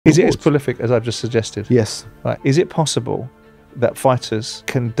Is it as prolific as I've just suggested? Yes. Right. Is it possible that fighters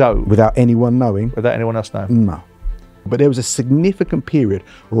can dote Without anyone knowing? without anyone else knowing? No. But there was a significant period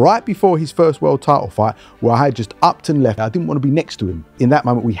right before his first world title fight where I had just upped and left. I didn't want to be next to him. In that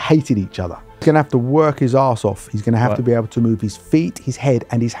moment, we hated each other. He's going to have to work his ass off. He's going to have to be able to move his feet, his head,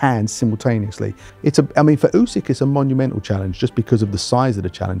 and his hands simultaneously. I mean, for Usyk, it's a monumental challenge just because of the size of the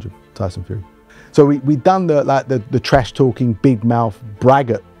challenge of Tyson Fury. So we've done the trash talking, big mouth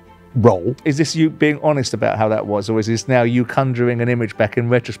braggart role. Is this you being honest about how that was, or is this now you conjuring an image back in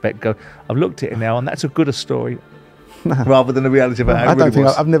retrospect? Go, I've looked at it now, and that's a gooder story. Rather than the reality of it. I don't think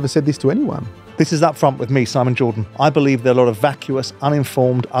I've never said this to anyone. This is Upfront with me, Simon Jordan. I believe there are a lot of vacuous,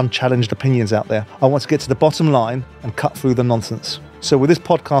 uninformed, unchallenged opinions out there. I want to get to the bottom line and cut through the nonsense. So with this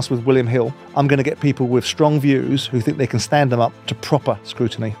podcast with William Hill, I'm going to get people with strong views who think they can stand them up to proper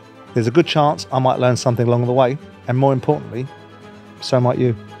scrutiny. There's a good chance I might learn something along the way, and more importantly, so might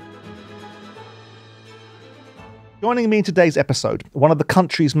you. Joining me in today's episode, one of the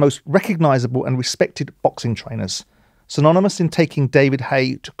country's most recognisable and respected boxing trainers, synonymous in taking David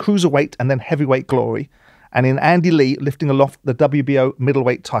Haye to cruiserweight and then heavyweight glory, and in Andy Lee lifting aloft the WBO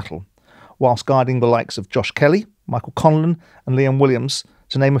middleweight title, whilst guiding the likes of Josh Kelly, Michael Conlan and Liam Williams,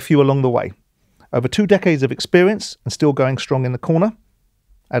 to name a few along the way. Over 2 decades of experience and still going strong in the corner,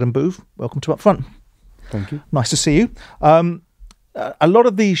 Adam Booth, welcome to Upfront. Thank you. Nice to see you. A lot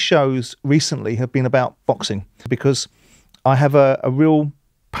of these shows recently have been about boxing because I have a real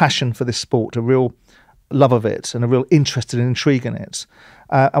passion for this sport, a real love of it and a real interest and intrigue in it.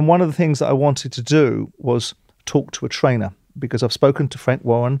 And one of the things that I wanted to do was talk to a trainer because I've spoken to Frank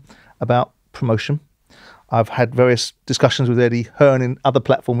Warren about promotion. I've had various discussions with Eddie Hearn in other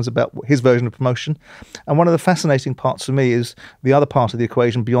platforms about his version of promotion. And one of the fascinating parts for me is the other part of the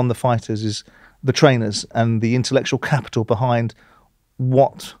equation beyond the fighters is the trainers and the intellectual capital behind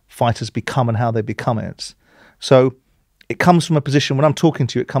what fighters become and how they become it. So it comes from a position, when I'm talking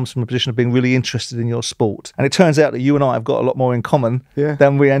to you, it comes from a position of being really interested in your sport. And it turns out that you and I have got a lot more in commmen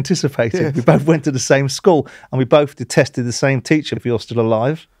than we anticipated. Yes. We both went to the same school and we both detested the same teacher, if you're still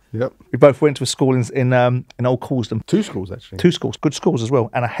alive. Yep. We both went to a school in Old Causden. 2 schools, actually. 2 schools, good schools as well,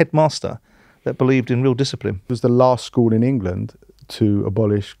 and a headmaster that believed in real discipline. It was the last school in England to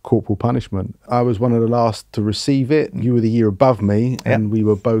abolish corporal punishment. I was one of the last to receive it. You were the year above me, and we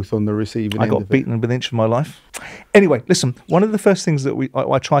were both on the receiving end. I got beaten within an inch of my life. Anyway, listen, one of the first things that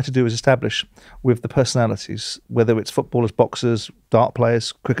I try to do is establish with the personalities, whether it's footballers, boxers, dart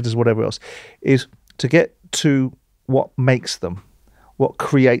players, cricketers, whatever else, is to get to what makes them, what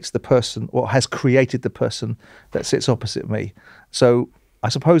creates the person, what has created the person that sits opposite me. So I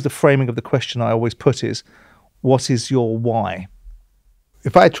suppose the framing of the question I always put is, what is your why?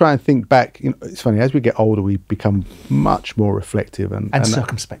 If I try and think back, it's funny, as we get older, we become much more reflective and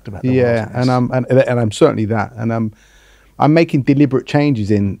circumspect about the world. Yeah, and I'm certainly that. And I'm making deliberate changes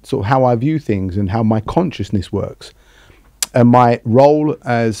in sort of how I view things and how my consciousness works. And my role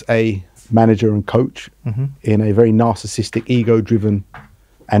as a manager and coach in a very narcissistic, ego-driven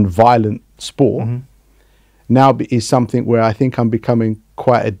and violent sport now is something where I think I'm becoming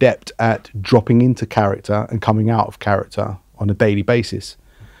quite adept at dropping into character and coming out of character on a daily basis.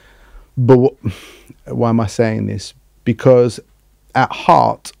 But why am I saying this? Because at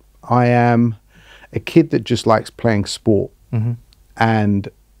heart, I am a kid that just likes playing sport and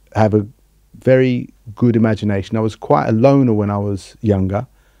have a very good imagination. I was quite a loner when I was younger,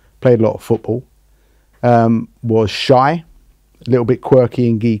 played a lot of football, was shy, a little bit quirky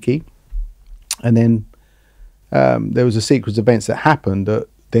and geeky. And then there was a sequence of events that happened that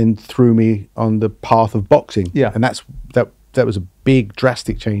then threw me on the path of boxing. Yeah. And that was a big,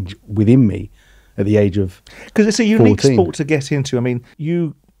 drastic change within me at the age of 14. Because it's a unique sport to get into. I mean,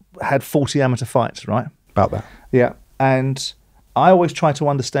 you had 40 amateur fights, right? About that. Yeah. And I always try to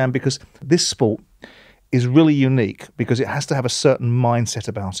understand, because this sport is really unique because it has to have a certain mindset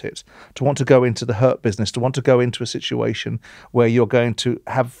about it. To want to go into the hurt business, to want to go into a situation where you're going to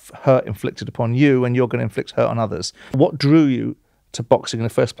have hurt inflicted upon you and you're going to inflict hurt on others. What drew you to boxing in the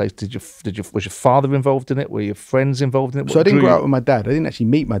first place? Was your father involved in it? Were your friends involved in it? So I didn't grow up with my dad. I didn't actually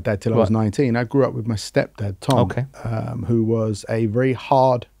meet my dad till I was 19. I grew up with my stepdad, Tom, who was a very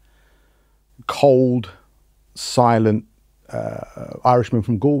hard, cold, silent Irishman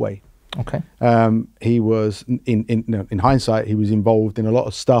from Galway. Okay. He was in hindsight, he was involved in a lot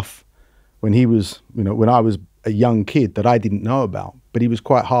of stuff when he was, when I was a young kid that I didn't know about. But he was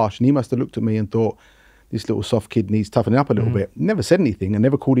quite harsh, and he must have looked at me and thought, this little soft kid needs toughening up a little bit. Never said anything. I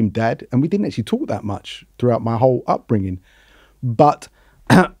never called him dad, and we didn't actually talk that much throughout my whole upbringing. But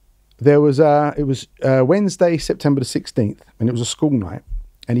it was Wednesday, September the 16th, and it was a school night.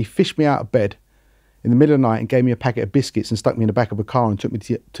 and he fished me out of bed in the middle of the night and gave me a packet of biscuits and stuck me in the back of a car and took me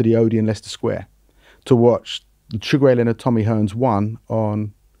to the Odeon Leicester Square to watch the Sugar Ray Leonard Tommy Hearns 1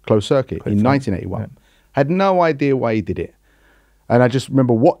 on closed circuit in 1981. Yeah. Had no idea why he did it. And I just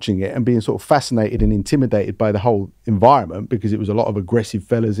remember watching it and being sort of fascinated and intimidated by the whole environment, because it was a lot of aggressive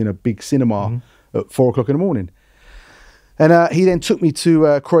fellas in a big cinema at 4 o'clock in the morning. And he then took me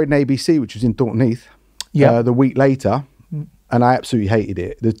to Croydon ABC, which was in Thornton Heath, the week later. And I absolutely hated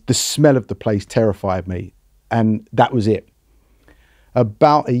it. The smell of the place terrified me. And that was it.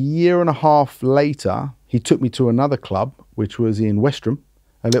 About a year and a half later, he took me to another club, which was in Westerham,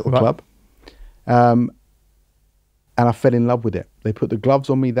 a little club. And I fell in love with it. They put the gloves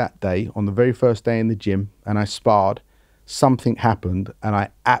on me that day, on the very first day in the gym, and I sparred. Something happened, and I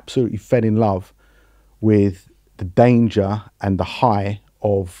absolutely fell in love with the danger and the high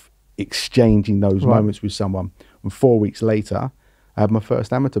of exchanging those moments with someone. And 4 weeks later, I had my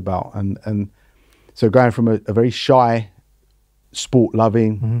first amateur bout. And so going from a very shy,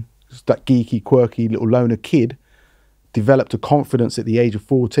 sport-loving, that geeky, quirky little loner kid, developed a confidence at the age of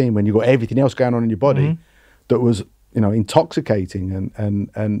 14 when you've got everything else going on in your body that was, you know, intoxicating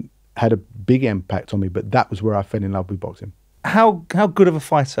and had a big impact on me. But that was where I fell in love with boxing. How good of a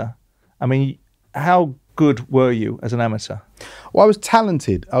fighter? I mean, how good were you as an amateur? Well, I was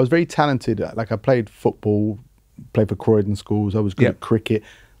talented. I was very talented. Like, I played football, played for Croydon schools. I was good at cricket.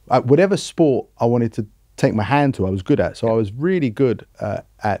 Whatever sport I wanted to take my hand to, I was good at. So I was really good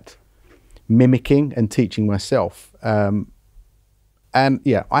at mimicking and teaching myself. And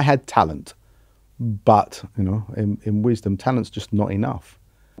yeah, I had talent, but you know, in wisdom, talent's just not enough.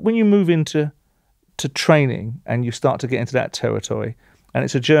 When you move into training and you start to get into that territory, and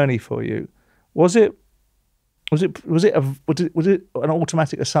it's a journey for you, was it an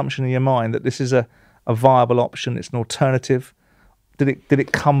automatic assumption in your mind that this is a viable option? It's an alternative. Did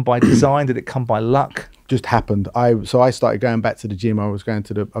it come by design? Did it come by luck? Just happened. So I started going back to the gym. I was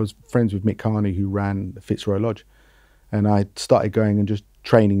friends with Mick Carney, who ran the Fitzroy Lodge, and I started going and just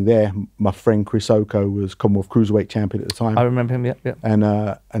training there. My friend Chris Oko was Commonwealth cruiserweight champion at the time. I remember him. Yeah.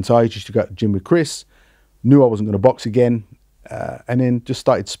 And so I used to go to the gym with Chris. Knew I wasn't going to box again, and then just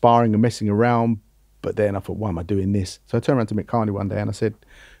started sparring and messing around. But then I thought, why am I doing this? So I turned around to Mick Carney one day and I said,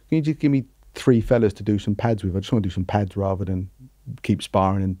 "Can you just give me 3 fellas to do some pads with? I just want to do some pads rather than keep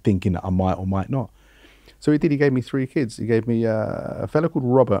sparring and thinking that I might or might not." So he did. He gave me 3 kids. He gave me a fella called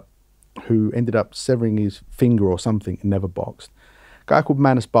Robert, who ended up severing his finger or something and never boxed. A guy called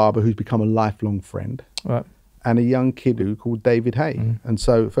Manus Barber, who's become a lifelong friend. Right. And a young kid called David Haye. And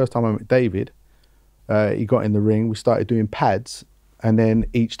so the first time I met David, he got in the ring. We started doing pads. And then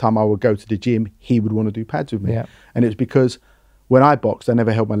each time I would go to the gym, he would want to do pads with me. Yeah. And it was because when I boxed, I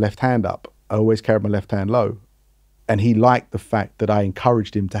never held my left hand up. I always carried my left hand low. And he liked the fact that I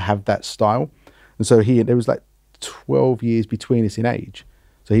encouraged him to have that style. And so there was like 12 years between us in age.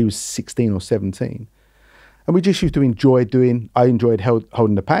 So he was 16 or 17. And we just used to enjoy I enjoyed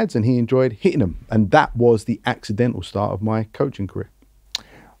holding the pads and he enjoyed hitting them. And that was the accidental start of my coaching career.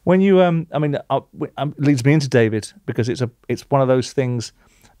 When you, leads me into David, because it's one of those things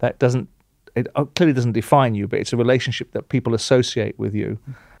that clearly doesn't define you, but it's a relationship that people associate with you.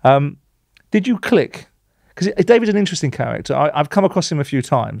 Did you click? Because David's an interesting character. I've come across him a few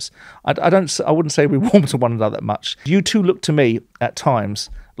times. I wouldn't say we warm to one another that much. You two looked to me at times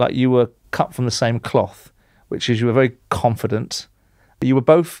like you were cut from the same cloth, which is you were very confident. You were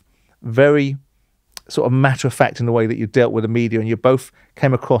both very sort of matter of fact in the way that you dealt with the media, and you both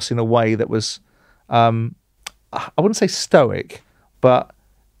came across in a way that was, I wouldn't say stoic, but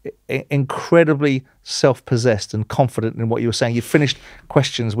incredibly self-possessed and confident in what you were saying. You finished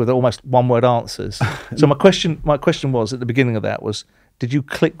questions with almost one-word answers. So my question was at the beginning of that was, did you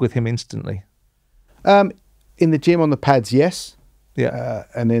click with him instantly? In the gym on the pads, yes. Yeah.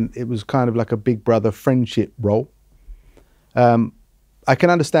 And then it was kind of like a big brother friendship role. I can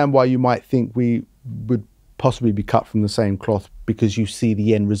understand why you might think we would possibly be cut from the same cloth, because you see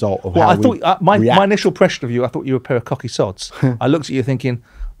the end result of how we react. My initial impression of you, I thought you were a pair of cocky sods. I looked at you thinking,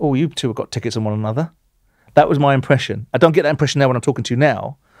 oh, you two have got tickets on one another. That was my impression. I don't get that impression now when I'm talking to you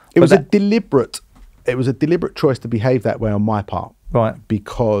now. It was a deliberate choice to behave that way on my part. Right.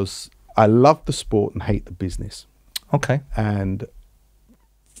 Because I love the sport and hate the business. Okay. And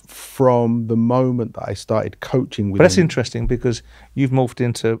from the moment that I started coaching with But that's interesting, because you've morphed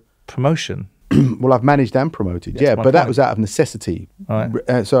into promotion. Well, I've managed and promoted, that's but that was out of necessity.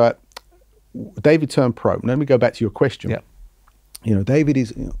 Right. So David turned pro. Let me go back to your question. Yeah. You know, David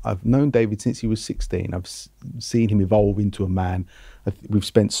is, I've known David since he was 16. I've seen him evolve into a man. We've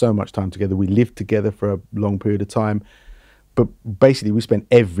spent so much time together. We lived together for a long period of time. but basically we spent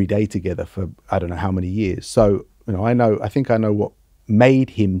every day together for I don't know how many years. So, I think I know what made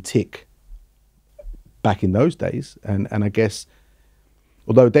him tick back in those days. And I guess,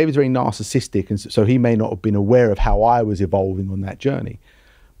 although David's very narcissistic, and so he may not have been aware of how I was evolving on that journey.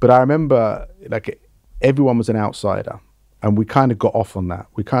 But I remember, like, everyone was an outsider, and we kind of got off on that.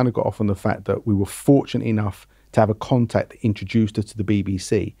 We kind of got off on the fact that we were fortunate enough to have a contact that introduced us to the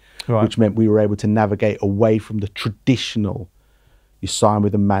BBC, right, which meant we were able to navigate away from the traditional, you sign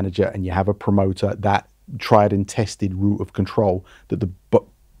with a manager and you have a promoter, that tried and tested route of control that the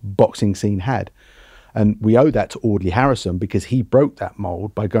boxing scene had. And we owe that to Audley Harrison, because he broke that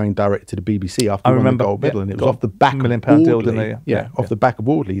mold by going direct to the BBC after he won the gold medal. And it was off the back of Audley, off the back of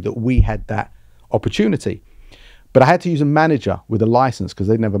Audley, that we had that opportunity. But I had to use a manager with a license, because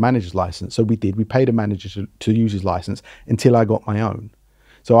they didn't have a manager's license. So we did. We paid a manager to use his license until I got my own.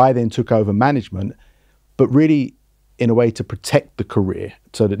 So I then took over management, but really in a way to protect the career,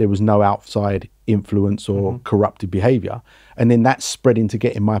 so that there was no outside influence or corrupted behavior. And then that spread into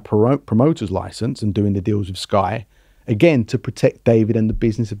getting my promoter's license and doing the deals with Sky, again, to protect David and the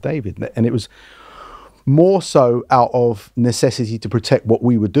business of David. And it was more so out of necessity to protect what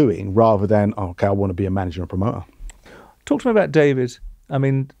we were doing, rather than, okay, I want to be a manager and promoter. Talk to me about David. I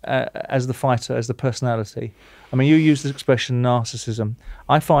mean, as the fighter, as the personality. I mean, you use this expression narcissism.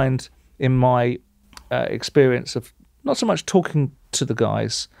 I find in my experience of not so much talking to the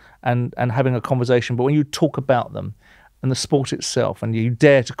guys and having a conversation, but when you talk about them and the sport itself, and you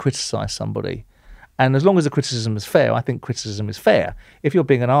dare to criticise somebody, and as long as the criticism is fair, I think criticism is fair. If you're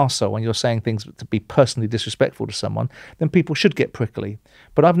being an arsehole and you're saying things to be personally disrespectful to someone, then people should get prickly.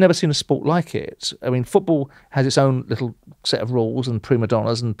 But I've never seen a sport like it. I mean, football has its own little set of rules and prima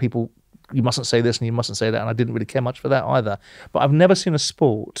donnas, and people, you mustn't say this and you mustn't say that, and I didn't really care much for that either. But I've never seen a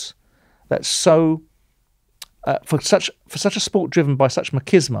sport that's so, for such a sport driven by such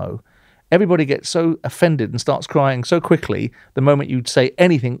machismo, everybody gets so offended and starts crying so quickly the moment you say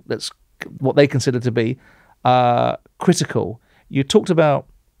anything that's what they consider to be critical. You talked about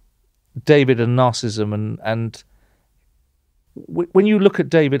David and narcissism, and when you look at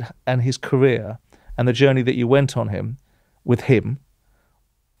David and his career and the journey that you went on with him,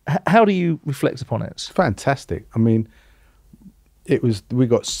 how do you reflect upon it? Fantastic. I mean, we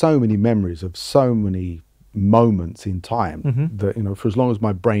got so many memories of so many moments in time that, for as long as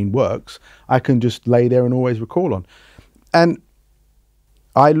my brain works, I can just lay there and always recall on. And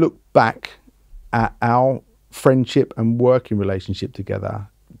I look back at our friendship and working relationship together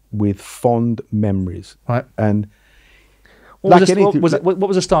with fond memories. Right. And what was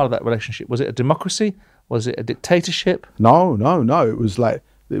the start of that relationship? Was it a democracy? Was it a dictatorship? No.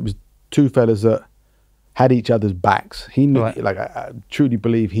 It was two fellas that had each other's backs. He knew, I truly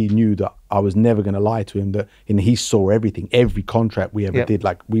believe he knew that I was never going to lie to him. And he saw everything, every contract we ever did.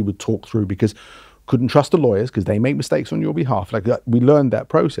 Like, we would talk through, because couldn't trust the lawyers because they make mistakes on your behalf. Like, we learned that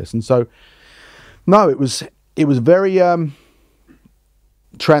process. And so, no, it was very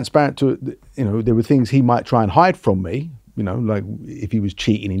transparent to, there were things he might try and hide from me, like if he was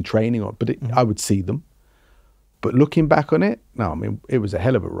cheating in training, I would see them. But looking back on it, no, I mean, it was a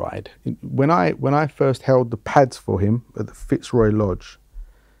hell of a ride. When I first held the pads for him at the Fitzroy Lodge,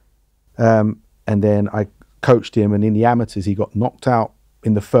 and then I coached him, and in the amateurs, he got knocked out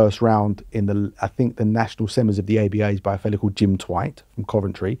in the first round in I think the national semis of the ABAs by a fellow called Jim Twite from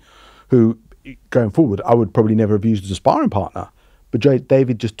Coventry, who, going forward, I would probably never have used as a sparring partner. But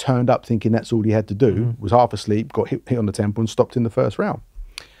David just turned up thinking that's all he had to do, was half asleep, got hit on the temple and stopped in the first round.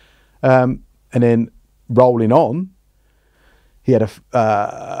 And then rolling on, he had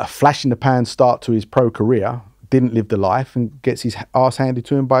a flash in the pan start to his pro career, didn't live the life, and gets his arse handed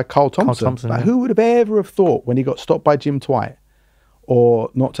to him by Carl Thompson. Who would have ever thought, when he got stopped by Jim Twite or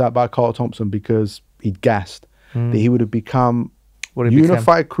knocked out by Carl Thompson because he'd gassed, that he would have become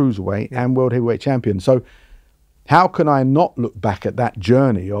unified cruiserweight and world heavyweight champion. So how can I not look back at that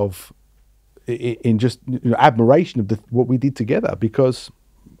journey in just admiration of what we did together? Because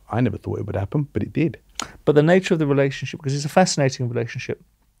I never thought it would happen, but it did. But the nature of the relationship, because it's a fascinating relationship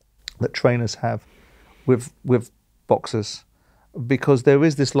that trainers have with boxers, because there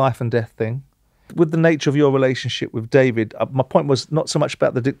is this life and death thing. With the nature of your relationship with David, my point was not so much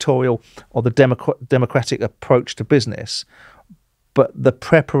about the dictatorial or the democratic approach to business, but the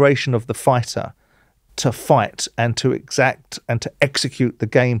preparation of the fighter to fight and to exact and to execute the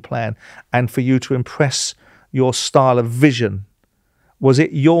game plan, and for you to impress your style of vision. Was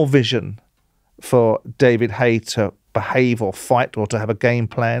it your vision for David Haye to behave or fight or to have a game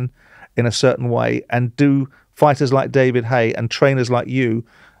plan in a certain way? And do fighters like David Haye and trainers like you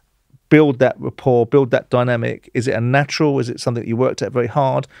build that rapport, build that dynamic? Is it a natural? Is it something that you worked at very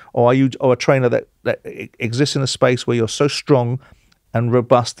hard? Or are you a trainer that exists in a space where you're so strong and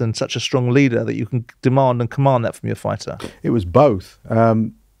robust and such a strong leader that you can demand and command that from your fighter? It was both.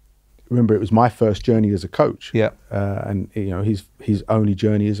 Remember, it was my first journey as a coach. Yeah. And, you know, his only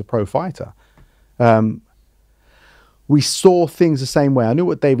journey as a pro fighter. We saw things the same way. I knew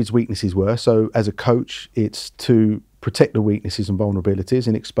what David's weaknesses were. So as a coach, it's to protect the weaknesses and vulnerabilities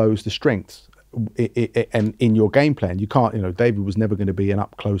and expose the strengths. And in your game plan, you can't, you know, David was never going to be an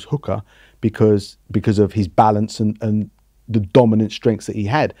up-close hooker because of his balance and the dominant strengths that he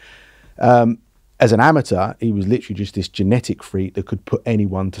had. As an amateur, he was literally just this genetic freak that could put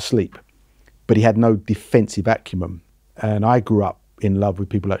anyone to sleep. But he had no defensive acumen. And I grew up in love with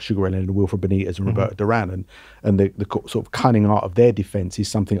people like Sugar Ray Leonard and Wilfred Benitez and Roberto Duran, and the sort of cunning art of their defense is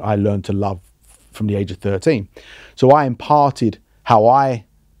something I learned to love from the age of 13. So I imparted how I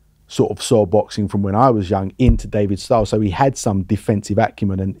sort of saw boxing from when I was young into David's style. So he had some defensive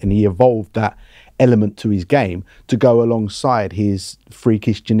acumen, and he evolved that element to his game to go alongside his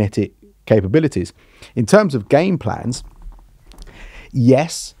freakish genetic capabilities. In terms of game plans,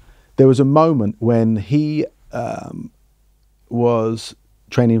 yes, there was a moment when he was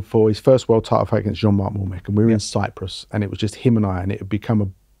training for his first world title fight against Jean-Marc Mormeck, and we were in Cyprus, and it was just him and I, and it had become a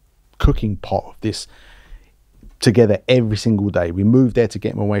cooking pot of this together every single day. We moved there to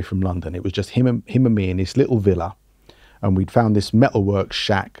get him away from London. It was just him and me in this little villa, and we'd found this metalwork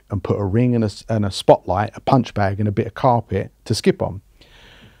shack and put a ring and a spotlight, a punch bag, and a bit of carpet to skip on.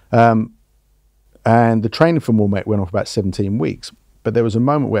 And the training for Mormeck went off about 17 weeks. But there was a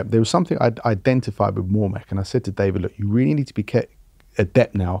moment where there was something I'd identified with Mormeck, and I said to David, look, you really need to be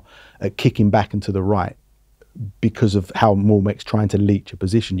adept now at kicking back and to the right because of how Mormeck's trying to leech a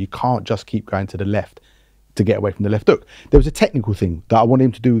position. You can't just keep going to the left to get away from the left hook. There was a technical thing that I wanted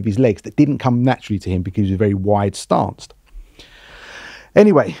him to do with his legs that didn't come naturally to him because he was very wide stanced.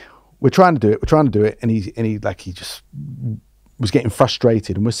 Anyway, we're trying to do it, and he just was getting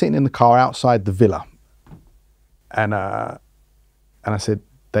frustrated, and we're sitting in the car outside the villa, and I said,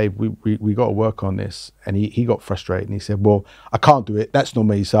 Dave, we got to work on this. And he got frustrated, and he said, well, I can't do it. That's not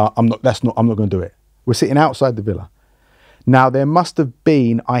me, so I'm not going to do it. We're sitting outside the villa. Now, there must have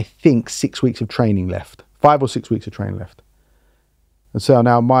been, I think, 6 weeks of training left, 5 or 6 weeks of training left. And so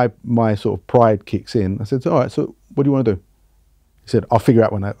now my sort of pride kicks in. I said, all right, so what do you want to do? He said, I'll figure it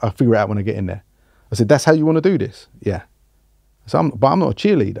out when I get in there. I said, that's how you want to do this? Yeah. So but I'm not a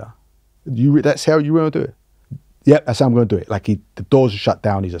cheerleader. That's how you want to do it? Yep, that's how I'm going to do it. Like the doors are shut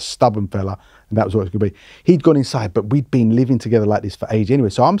down. He's a stubborn fella, and that was what it was going to be. He'd gone inside, but we'd been living together like this for ages anyway.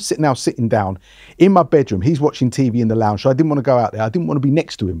 So I'm sitting down in my bedroom. He's watching TV in the lounge. So I didn't want to go out there. I didn't want to be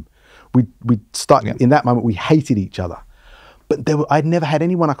next to him. We started in that moment. We hated each other, but I'd never had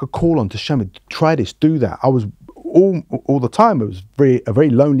anyone I could call on to show me, try this, do that. I was all the time. It was a very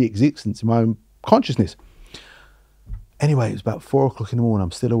lonely existence in my own consciousness. Anyway, it was about 4 o'clock in the morning.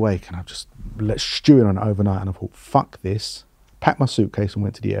 I'm still awake, and I've just stewing on it overnight. And I thought, fuck this. Packed my suitcase and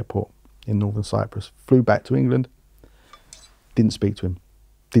went to the airport in northern Cyprus. Flew back to England. Didn't speak to him.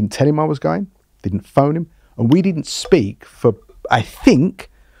 Didn't tell him I was going. Didn't phone him. And we didn't speak for, I think,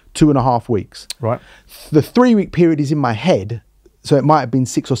 2.5 weeks. Right. The 3-week period is in my head, so it might have been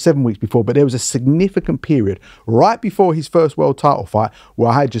 6 or 7 weeks before, but there was a significant period right before his first world title fight where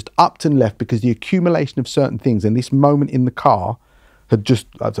I had just upped and left because the accumulation of certain things and this moment in the car had just,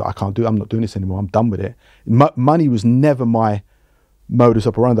 I thought, I'm not doing this anymore. I'm done with it. Money was never my modus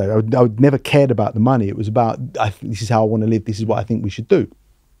operandi. I would never cared about the money. It was about, this is how I want to live. This is what I think we should do.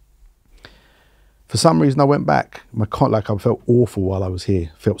 For some reason, I went back. I felt awful while I was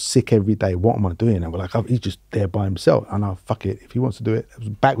here. Felt sick every day. What am I doing? And we're like, he's just there by himself. And I fuck it. If he wants to do it, I was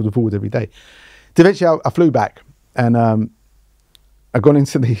backwards and forwards every day. So eventually, I flew back, and I got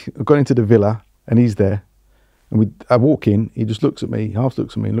into the villa, and he's there. And I walk in. He just looks at me, half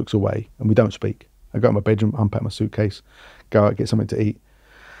looks at me, and looks away, and we don't speak. I go to my bedroom, unpack my suitcase, go out, get something to eat.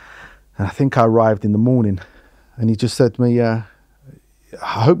 And I think I arrived in the morning, and he just said to me, I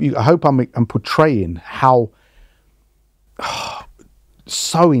hope I'm portraying how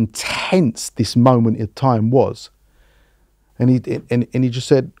so intense this moment in time was. And he just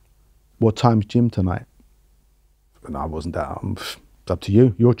said, what time's gym tonight? And I wasn't that. It's up to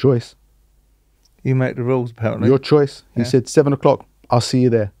you, your choice. You make the rules, apparently. Your choice. He said 7 o'clock. I'll see you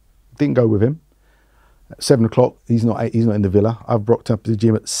there. Didn't go with him. At 7 o'clock, he's not in the villa. I've rocked up to the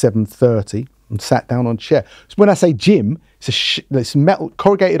gym at 7:30 and sat down on a chair. So when I say gym, it's metal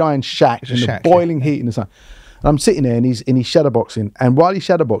corrugated iron shack in the boiling heat in the sun. And I'm sitting there, and he's shadowboxing. And while he's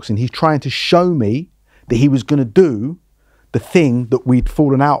shadowboxing, he's trying to show me that he was going to do the thing that we'd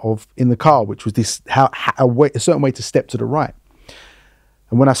fallen out of in the car, which was this a certain way to step to the right.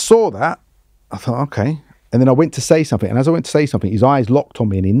 And when I saw that, I thought, okay. And then I went to say something. And as I went to say something, his eyes locked on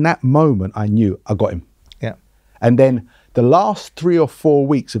me. And in that moment, I knew I got him. Yeah. And then the last 3 or 4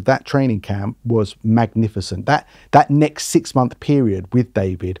 weeks of that training camp was magnificent. That next 6-month period with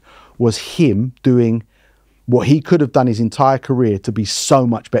David was him doing what he could have done his entire career to be so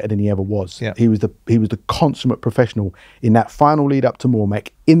much better than he ever was. Yeah. He was the consummate professional in that final lead up to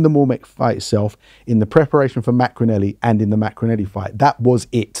Mormeck, in the Mormeck fight itself, in the preparation for Macronelli, and in the Macronelli fight. That was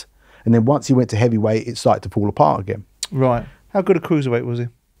it. And then once he went to heavyweight, it started to fall apart again. Right. How good a cruiserweight was he?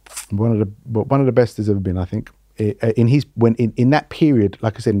 One of the best there's ever been, I think. In that period,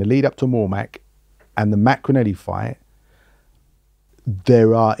 like I said, in the lead up to Mormeck and the Macronelli fight,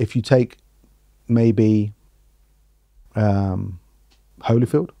 there are, if you take maybe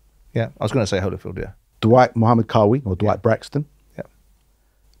Holyfield. Yeah, I was going to say Holyfield, yeah. Dwight Muhammad Qawi or Dwight Braxton. Yeah.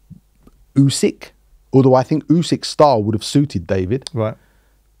 Usyk, although I think Usyk's style would have suited David. Right.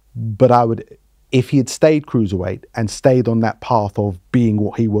 But I would, if he had stayed cruiserweight and stayed on that path of being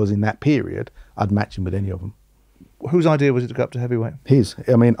what he was in that period, I'd match him with any of them. Whose idea was it to go up to heavyweight? His.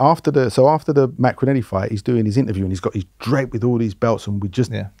 I mean, after the Macronelli fight, he's doing his interview and he's draped with all these belts, and we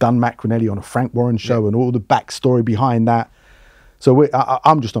just done Macronelli on a Frank Warren show and all the backstory behind that. So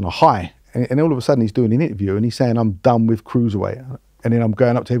I'm just on a high, and all of a sudden he's doing an interview and he's saying, I'm done with cruiserweight, and then I'm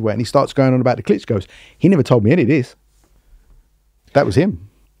going up to heavyweight, and he starts going on about the Klitschkos. He never told me any of this. That was him.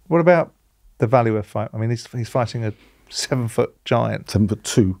 What about the Valuev fight? I mean, he's fighting a 7-foot giant.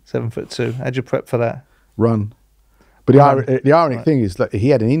 7'2". 7'2". How'd you prep for that? Run. But the ironic thing is that he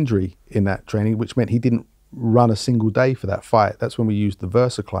had an injury in that training, which meant he didn't run a single day for that fight. That's when we used the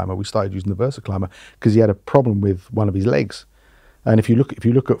Versa Climber. We started using the Versa Climber because he had a problem with one of his legs. And if you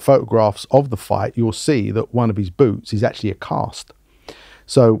look at photographs of the fight, you'll see that one of his boots is actually a cast.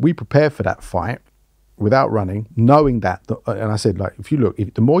 So we prepared for that fight without running, knowing that. And I said, like,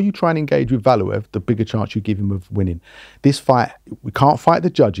 if the more you try and engage with Valuev, the bigger chance you give him of winning. This fight, we can't fight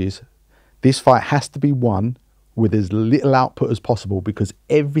the judges. This fight has to be won with as little output as possible, because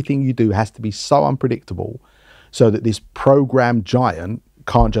everything you do has to be so unpredictable so that this programmed giant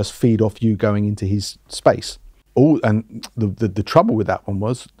can't just feed off you going into his space. And the trouble with that one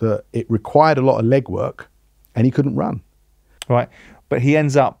was that it required a lot of leg work and he couldn't run. Right. But he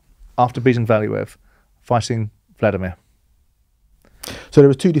ends up, after beating Valuev, fighting Wladimir. So there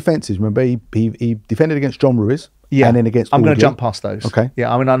was 2 defences, remember? He defended against John Ruiz and then against I'm going to jump past those. Okay.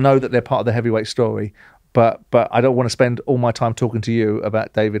 Yeah, I mean, I know that they're part of the heavyweight story, but I don't want to spend all my time talking to you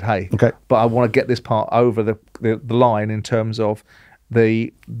about David Haye. Okay. But I want to get this part over the line in terms of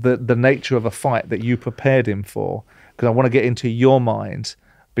the nature of a fight that you prepared him for, because I want to get into your mind,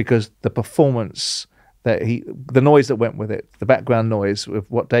 because the performance that the noise that went with it, the background noise of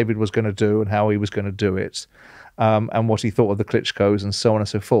what David was going to do and how he was going to do it, and what he thought of the Klitschkos and so on and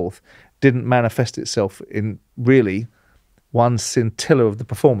so forth, didn't manifest itself in really one scintilla of the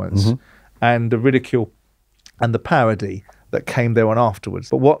performance and the ridicule and the parody that came there on afterwards.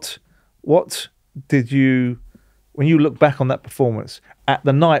 But what did you, when you look back on that performance at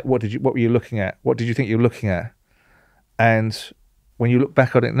the night, what were you looking at? What did you think you were looking at? And when you look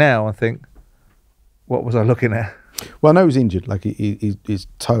back on it now and think, what was I looking at? Well, I know he was injured. Like his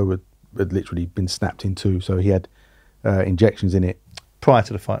toe had literally been snapped in 2, so he had injections in it prior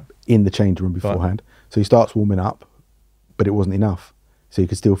to the fight, in the change room beforehand. Right. So he starts warming up, but it wasn't enough, so he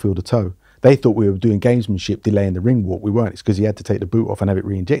could still feel the toe. They thought we were doing gamesmanship, delaying the ring walk. We weren't. It's because he had to take the boot off and have it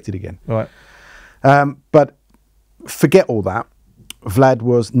re-injected again. Right. But forget all that. Vlad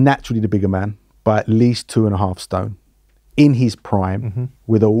was naturally the bigger man by at least 2.5 stone, in his prime,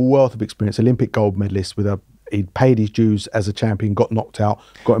 with a wealth of experience, Olympic gold medalist, he'd paid his dues as a champion, got knocked out,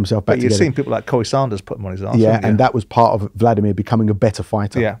 got himself back together. But you've seen people like Corey Sanders put him on his arse. Yeah, and that was part of Wladimir becoming a better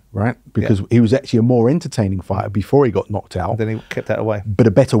fighter, right? Because he was actually a more entertaining fighter before he got knocked out. Then he kept that away. But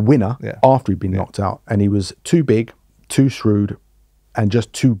a better winner after he'd been knocked out. And he was too big, too shrewd, and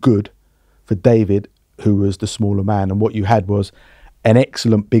just too good for David, who was the smaller man. And what you had was an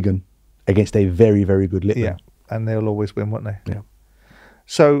excellent big un against a very, very good little man. And they'll always win, won't they? Yeah.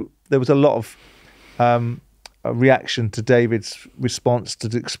 So there was a lot of a reaction to David's response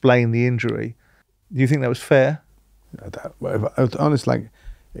to explain the injury. Do you think that was fair? I was honest, like,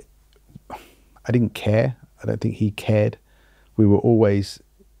 I didn't care. I don't think he cared. We were always,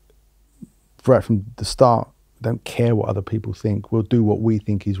 right from the start, don't care what other people think. We'll do what we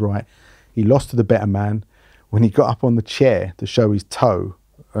think is right. He lost to the better man. When he got up on the chair to show his toe,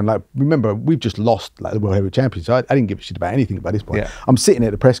 and like, remember, we've just lost like the World Heavyweight Champions, so I didn't give a shit about anything by this point. I'm sitting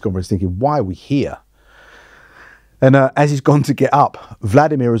at the press conference thinking, why are we here? And as he's gone to get up,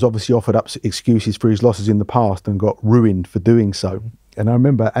 Wladimir has obviously offered up excuses for his losses in the past and got ruined for doing so. And I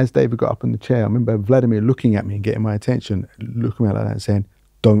remember as David got up in the chair, I remember Wladimir looking at me and getting my attention, looking at me like that and saying,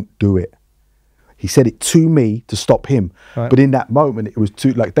 "Don't do it." He said it to me to stop him. Right. But in that moment, it was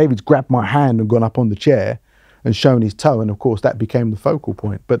too, like David's grabbed my hand and gone up on the chair and shown his toe. And of course, that became the focal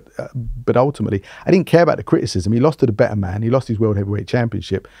point. But ultimately, I didn't care about the criticism. He lost to the better man. He lost his World Heavyweight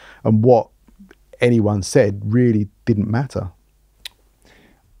Championship. And what anyone said really didn't matter.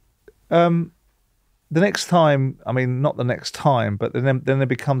 The next time, I mean, not the next time, but then there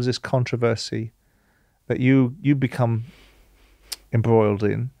becomes this controversy that you become embroiled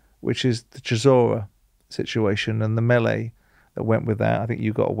in, which is the Chisora situation and the melee that went with that. I think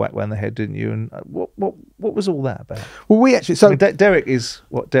you got a whack round the head, didn't you? And what was all that about? Well, we actually... So I mean, Derek is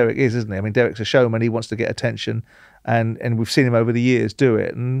what Derek is, isn't he? I mean, Derek's a showman. He wants to get attention, and we've seen him over the years do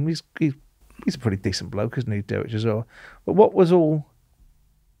it. And he's a pretty decent bloke, isn't he, Derek Chisora? But what was all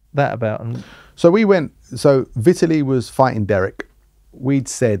that about? And so Vitaly was fighting Derek. We'd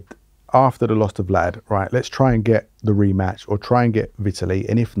said after the loss of Vlad, right, let's try and get the rematch or try and get Vitaly,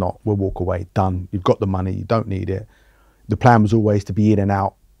 and if not, we'll walk away. Done. You've got the money. You don't need it. The plan was always to be in and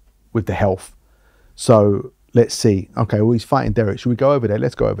out with the health. So let's see. Okay, well, he's fighting Derek. Should we go over there?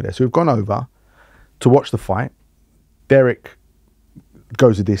 Let's go over there. So we've gone over to watch the fight. Derek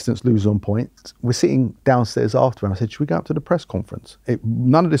goes a distance, loses on points. We're sitting downstairs after, and I said, should we go up to the press conference?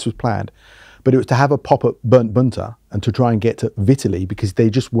 None of this was planned, but it was to have a pop at Bernd Bunter and to try and get to Vitaly because they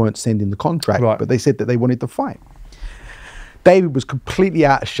just weren't sending the contract, right. But they said that they wanted to fight. David was completely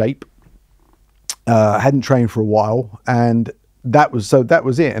out of shape, hadn't trained for a while, and that was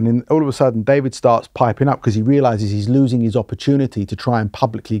it. And then all of a sudden, David starts piping up because he realizes he's losing his opportunity to try and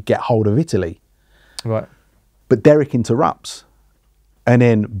publicly get hold of Italy. Right. But Derek interrupts. And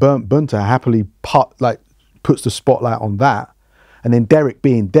then Bernd Bunter happily puts the spotlight on that. And then Derek,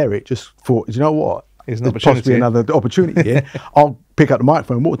 being Derek, just thought, you know what? There's possibly another opportunity here. I'll pick up the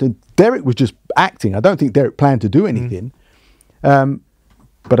microphone and walk in. Derek was just acting. I don't think Derek planned to do anything.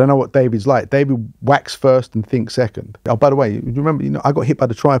 But I know what David's like. David whacks first and thinks second. Oh, by the way, you remember, I got hit by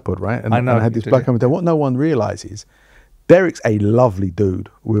the tripod, right? And I had this black helmet. What no one realizes, Derek's a lovely dude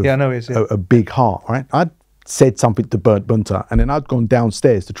with a big heart, right? I'd said something to Bernd Bunter, and then I'd gone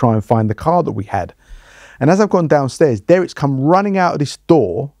downstairs to try and find the car that we had. And as I've gone downstairs, Derek's come running out of this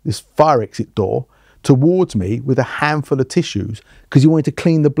door, this fire exit door, towards me with a handful of tissues because he wanted to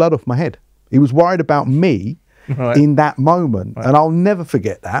clean the blood off my head. He was worried about me in that moment, and I'll never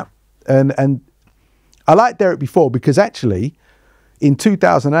forget that. And I liked Derek before because actually in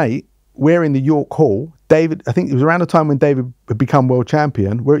 2008, we're in the York Hall. David, I think it was around the time when David had become world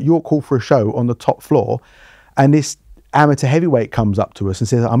champion. We're at York Hall for a show on the top floor, and this amateur heavyweight comes up to us and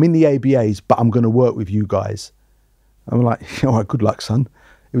says, I'm in the ABAs, but I'm going to work with you guys. I'm like, all right, good luck, son.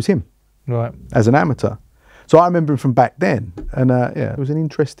 It was him, right, as an amateur. So I remember him from back then, and it was an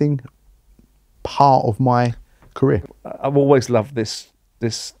interesting part of my career. I've always loved this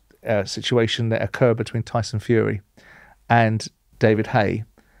situation that occurred between Tyson Fury and David Haye,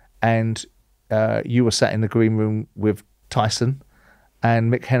 and you were sat in the green room with Tyson,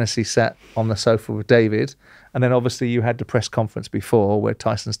 and Mick Hennessy sat on the sofa with David, and then obviously you had the press conference before where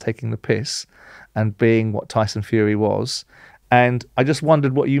Tyson's taking the piss and being what Tyson Fury was, and I just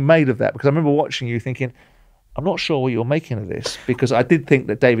wondered what you made of that, because I remember watching you thinking, I'm not sure what you're making of this, because I did think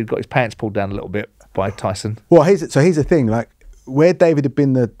that David got his pants pulled down a little bit by Tyson. Well, here's the thing, like where David had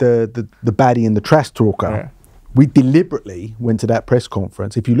been the baddie and the trash talker, we deliberately went to that press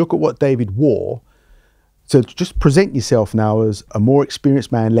conference. If you look at what David wore, so just present yourself now as a more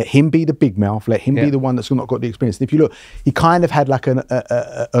experienced man, let him be the big mouth, let him be the one that's not got the experience. And if you look, he kind of had like an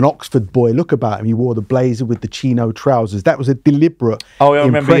Oxford boy look about him. He wore the blazer with the chino trousers. That was a deliberate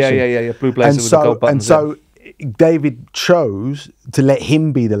remember, yeah, blue blazer with the gold buttons. And so David chose to let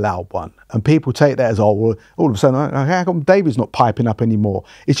him be the loud one, and people take that as, oh, well, all of a sudden, how come David's not piping up anymore?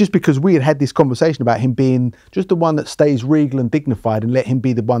 It's just because we had this conversation about him being just the one that stays regal and dignified, and let him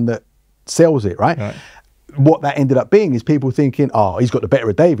be the one that sells it, right? What that ended up being is people thinking, oh, he's got the better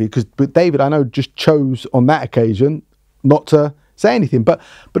of David, but David, I know, just chose on that occasion not to say anything. But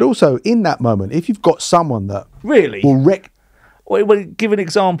also in that moment, if you've got someone that really will wreck. Well, giving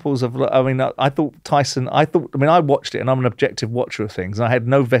examples of, I mean, I thought Tyson, I watched it, and I'm an objective watcher of things, and I had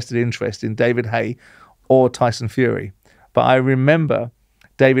no vested interest in David Haye or Tyson Fury. But I remember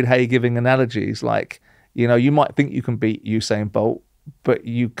David Haye giving analogies like, you might think you can beat Usain Bolt, but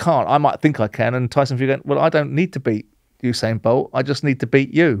you can't. I might think I can. And Tyson Fury going, well, I don't need to beat Usain Bolt. I just need to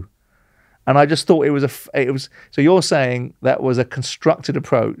beat you. And I just thought it was so you're saying that was a constructed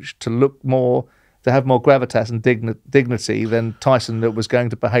approach to look more to have more gravitas and dignity than Tyson that was going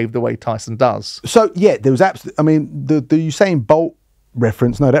to behave the way Tyson does. So yeah, there was absolutely. I mean, the Usain Bolt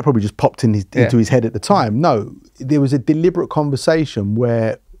reference. No, that probably just popped into his head at the time. No, there was a deliberate conversation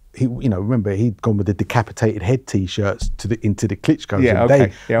where he, remember he'd gone with the decapitated head T-shirts into the Klitschko. Yeah,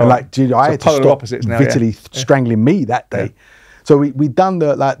 okay. And like, dude, I had to stop Vitaly strangling me that day. Yeah. So we'd done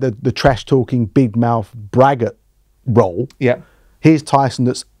the trash talking, big mouth braggart role. Yeah. Here's Tyson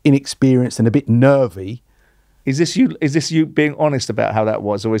that's inexperienced and a bit nervy. Is this you being honest about how that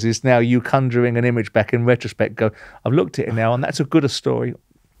was, or is this now you conjuring an image back in retrospect? Go, I've looked at it now, and that's a good a story,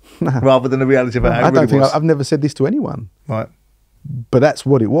 rather than the reality of how it really was. I've never said this to anyone, right? But that's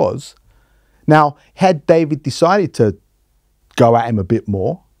what it was. Now, had David decided to go at him a bit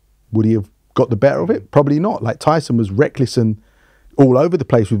more, would he have got the better of it? Probably not. Like Tyson was reckless and all over the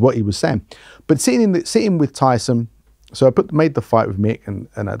place with what he was saying. But sitting with Tyson. So I made the fight with Mick, and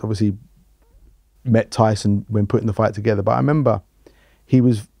I'd obviously met Tyson when putting the fight together. But I remember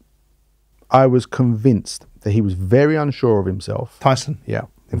I was convinced that he was very unsure of himself. Tyson? Yeah.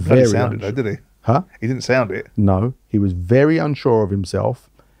 He didn't sound it though, did he? Huh? He didn't sound it. No, he was very unsure of himself.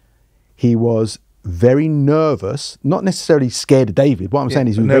 He was very nervous, not necessarily scared of David. What I'm saying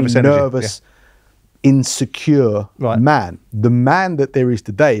is he was a very nervous, insecure man. The man that there is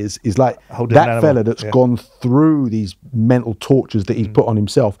today is like that fella that's gone through these mental tortures that he's put on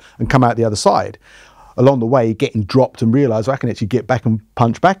himself and come out the other side. Along the way, getting dropped and realised I can actually get back and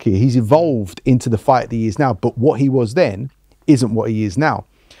punch back here. He's evolved into the fight that he is now, but what he was then isn't what he is now.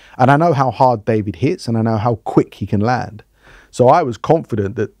 And I know how hard David hits, and I know how quick he can land. So I was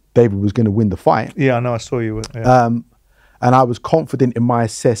confident that David was going to win the fight. Yeah, I know. I saw you were. Yeah. And I was confident in my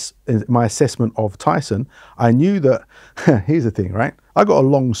assessment of Tyson. I knew that, here's the thing, right? I got a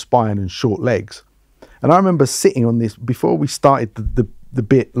long spine and short legs. And I remember sitting on this, before we started the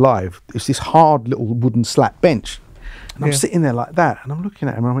bit live, it's this hard little wooden slat bench. And I'm sitting there like that, and I'm looking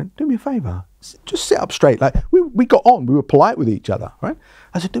at him, and I went, do me a favour, just sit up straight. Like, we got on, we were polite with each other, right?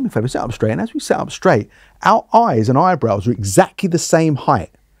 I said, do me a favour, sit up straight. And as we sat up straight, our eyes and eyebrows were exactly the same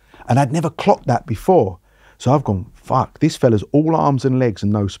height. And I'd never clocked that before. So I've gone, fuck, this fella's all arms and legs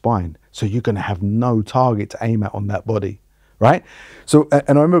and no spine. So you're going to have no target to aim at on that body, right? So,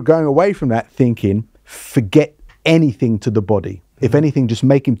 and I remember going away from that thinking, forget anything to the body. If anything, just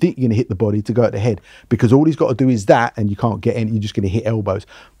make him think you're going to hit the body to go at the head, because all he's got to do is that, and you can't get any, you're just going to hit elbows.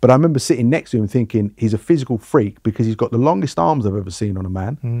 But I remember sitting next to him thinking he's a physical freak because he's got the longest arms I've ever seen on a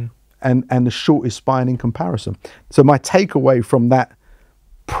man and the shortest spine in comparison. So my takeaway from that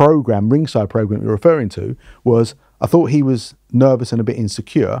ringside program you're referring to, was I thought he was nervous and a bit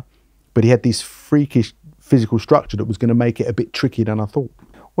insecure, but he had this freakish physical structure that was going to make it a bit trickier than I thought.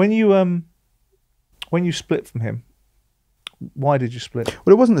 When you split from him, why did you split?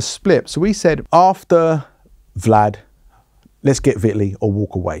 Well, it wasn't a split. So we said, after Vlad, let's get Vitaly or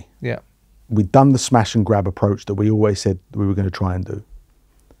walk away. Yeah. We'd done the smash and grab approach that we always said we were going to try and do.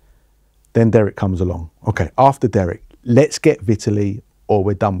 Then Derek comes along. Okay, after Derek, let's get Vitaly or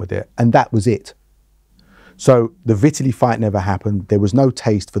we're done with it. And that was it. So the Vitaly fight never happened. There was no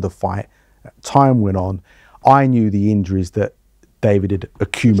taste for the fight. Time went on. I knew the injuries that David had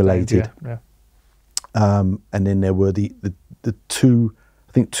accumulated. And then there were the two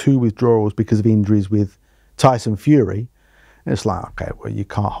withdrawals because of injuries with Tyson Fury. And it's like, okay, well, you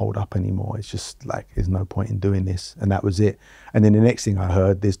can't hold up anymore. It's just like, there's no point in doing this. And that was it. And then the next thing I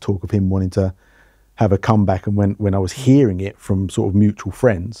heard, there's talk of him wanting to have a comeback. And when I was hearing it from sort of mutual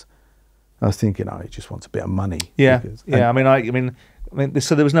friends, I was thinking, oh, he just wants a bit of money. Yeah, I mean,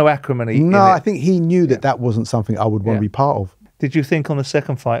 so there was no acrimony. No, I think he knew that wasn't something I would want to be part of. Did you think on the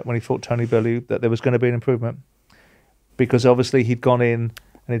second fight when he fought Tony Bellew that there was going to be an improvement? Because obviously he'd gone in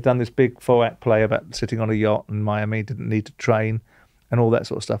and he'd done this big 4-act play about sitting on a yacht in Miami, didn't need to train and all that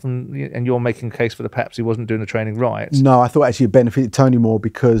sort of stuff. And you're making a case for perhaps he wasn't doing the training right. No, I thought actually it benefited Tony more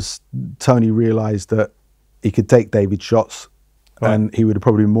because Tony realised that he could take David's shots and he would have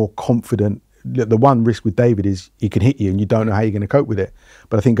probably been more confident. The one risk with David is he can hit you and you don't know how you're going to cope with it.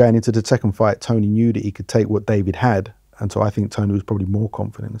 But I think going into the second fight, Tony knew that he could take what David had. And so I think Tony was probably more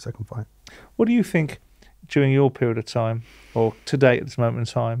confident in the second fight. What do you think, during your period of time, or to date at this moment in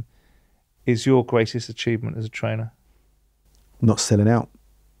time, is your greatest achievement as a trainer? Not selling out.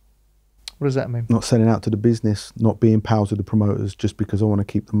 What does that mean? Not selling out to the business, not being pals with the promoters just because I want to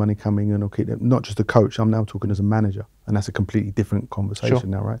keep the money coming in, or keep them, not just a coach. I'm now talking as a manager, and that's a completely different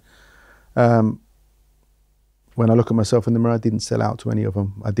conversation now, right? When I look at myself in the mirror, I didn't sell out to any of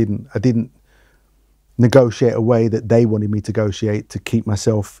them. I didn't negotiate a way that they wanted me to negotiate to keep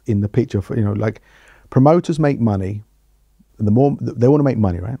myself in the picture. For, promoters make money, and the more they want to make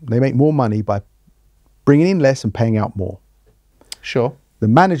money, right? They make more money by bringing in less and paying out more. Sure. The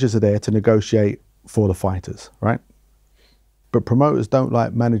managers are there to negotiate for the fighters, right? But promoters don't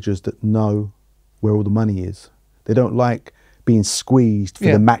like managers that know where all the money is. They don't like being squeezed for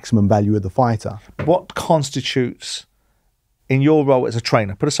the maximum value of the fighter. What constitutes, in your role as a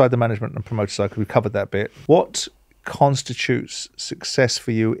trainer, put aside the management and promoter side because we covered that bit, what constitutes success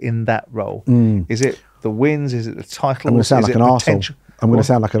for you in that role? Is it the wins? Is it the titles? I'm going to sound like an arsehole. I'm going to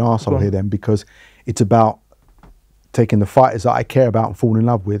sound like an arsehole here then, because it's about taking the fighters that I care about and fall in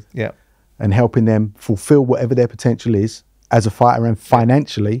love with, and helping them fulfill whatever their potential is as a fighter and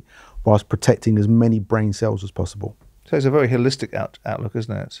financially, whilst protecting as many brain cells as possible. So it's a very holistic outlook,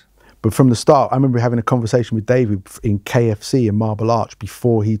 isn't it? But from the start, I remember having a conversation with David in KFC in Marble Arch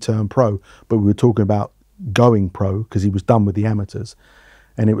before he turned pro, but we were talking about going pro because he was done with the amateurs.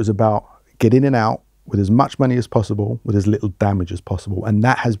 And it was about get in and out with as much money as possible, with as little damage as possible. And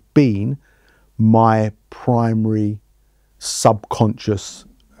that has been my primary subconscious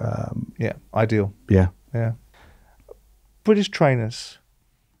ideal. Yeah. British trainers,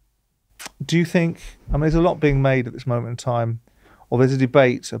 do you think, I mean, there's a lot being made at this moment in time, or there's a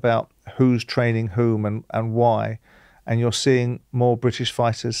debate about who's training whom and why, and you're seeing more British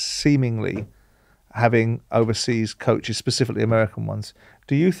fighters seemingly having overseas coaches, specifically American ones.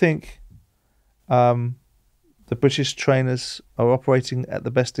 Do you think the British trainers are operating at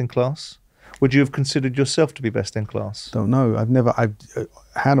the best in class? Would you have considered yourself to be best in class? Don't know.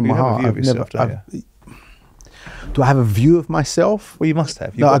 Hand on my heart, I've never. Do I have a view of myself? Well, you must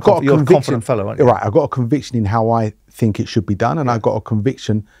have. You're a confident fellow, aren't you? Right, I've got a conviction in how I think it should be done, and I've got a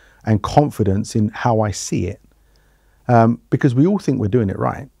conviction and confidence in how I see it. Because we all think we're doing it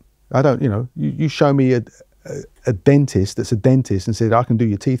right. I don't, you show me a dentist that's a dentist and said, I can do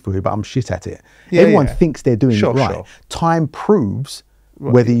your teeth for you, but I'm shit at it. Everyone thinks they're doing it right. Sure. Time proves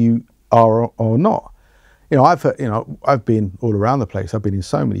whether you are or not. I've been all around the place. I've been in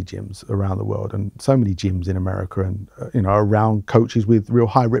so many gyms around the world and so many gyms in America and, around coaches with real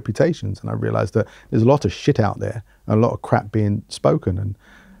high reputations. And I realized that there's a lot of shit out there and a lot of crap being spoken.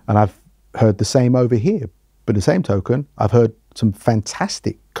 And I've heard the same over here. But the same token, I've heard some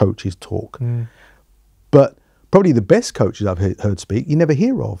fantastic coaches talk. But probably the best coaches I've heard speak, you never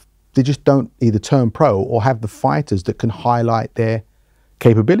hear of. They just don't either turn pro or have the fighters that can highlight their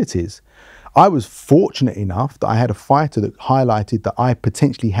capabilities. I was fortunate enough that I had a fighter that highlighted that I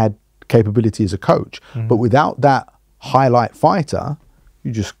potentially had capability as a coach. But without that highlight fighter,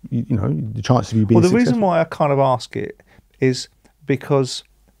 the chance of you being successful. The reason why I kind of ask it is because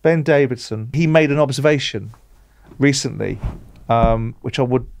Ben Davidson, he made an observation recently, which I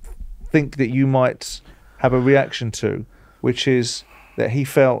would think that you might have a reaction to, which is that he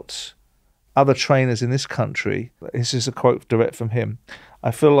felt other trainers in this country, this is a quote direct from him, I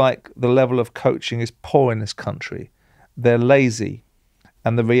feel like the level of coaching is poor in this country. They're lazy,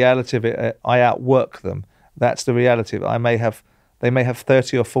 and the reality of it, I outwork them. That's the reality of it. They may have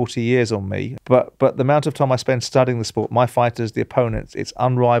 30 or 40 years on me, but the amount of time I spend studying the sport, my fighters, the opponents, it's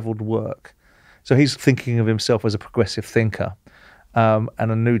unrivaled work. So he's thinking of himself as a progressive thinker, and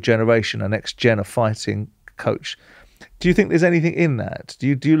a new generation, a next gen of fighting coach. Do you think there's anything in that? Do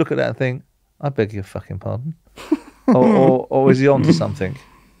you look at that and think, I beg your fucking pardon? or is he on to something?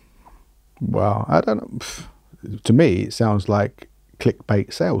 Well, I don't know. To me, it sounds like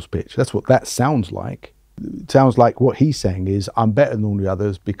clickbait sales pitch. That's what that sounds like. It sounds like what he's saying is, I'm better than all the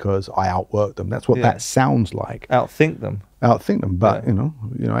others because I outwork them. That's what that sounds like. Outthink them. But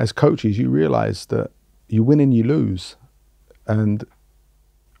as coaches, you realize that you win and you lose, and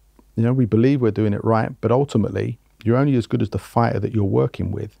we believe we're doing it right, but ultimately, you're only as good as the fighter that you're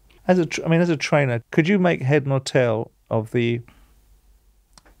working with. As a trainer, could you make head nor tail of the?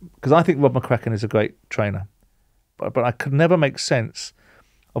 Because I think Rob McCracken is a great trainer, but I could never make sense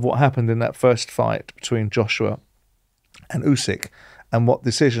of what happened in that first fight between Joshua and Usyk, and what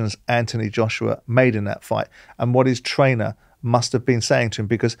decisions Anthony Joshua made in that fight, and what his trainer must have been saying to him.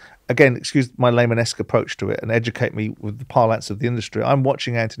 Because again, excuse my laymanesque approach to it, and educate me with the parlance of the industry. I'm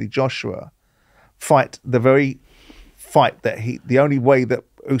watching Anthony Joshua fight the very fight that the only way that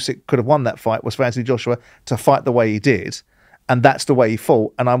Usyk could have won that fight was for Anthony Joshua to fight the way he did, and that's the way he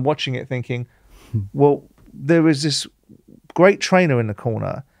fought. And I'm watching it thinking, well, there is this great trainer in the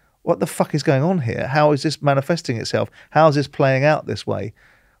corner. What the fuck is going on here? How is this manifesting itself? How is this playing out this way?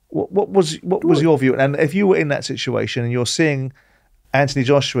 What was your view? And if you were in that situation and you're seeing Anthony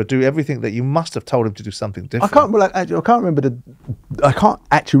Joshua do everything that you must have told him to do something different. I can't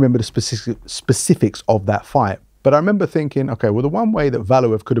actually remember the specifics of that fight. But I remember thinking, okay, well, the one way that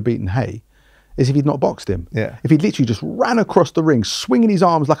Valuev could have beaten Haye is if he'd not boxed him. Yeah. If he'd literally just ran across the ring, swinging his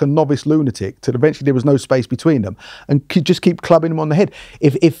arms like a novice lunatic, till eventually there was no space between them, and could just keep clubbing him on the head.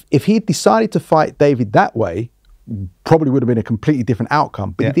 If he'd decided to fight David that way, probably would have been a completely different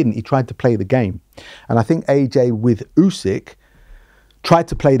outcome. But he didn't. He tried to play the game. And I think AJ with Usyk tried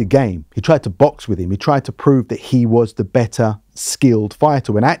to play the game. He tried to box with him. He tried to prove that he was the better skilled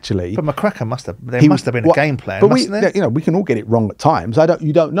fighter, when actually, but McCracken must have been a game plan, but mustn't there? You know, we can all get it wrong at times.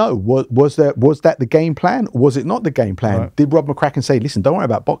 You don't know. Was that the game plan, or was it not the game plan? Right. Did Rob McCracken say, listen, don't worry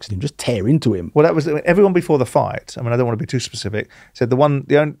about boxing him, just tear into him? Well, that was everyone before the fight. I mean, I don't want to be too specific. Said the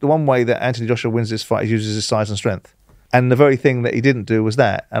one way that Anthony Joshua wins this fight is uses his size and strength, and the very thing that he didn't do was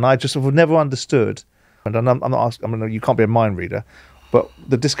that. And I just have never understood. And I'm not asking. I mean, you can't be a mind reader, but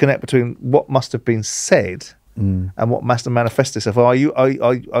the disconnect between what must have been said and what must have manifested itself. Are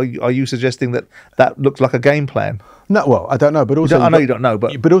you suggesting that looks like a game plan? No, well, I don't know, but also I know you don't know,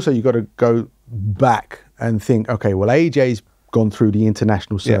 but also you got to go back and think. Okay, well, AJ's gone through the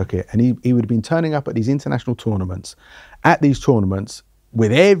international circuit, and he would have been turning up at these international tournaments,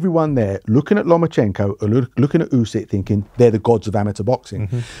 with everyone there looking at Lomachenko or looking at Usyk, thinking they're the gods of amateur boxing.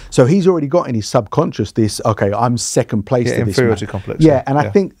 So he's already got in his subconscious this, okay, I'm second place to this inferiority man. complex. Yeah, and I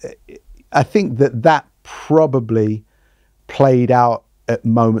think that probably played out at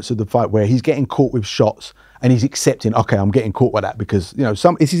moments of the fight where he's getting caught with shots and he's accepting, okay, I'm getting caught by that, because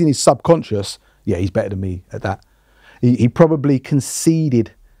this is in his subconscious. Yeah, he's better than me at that. He probably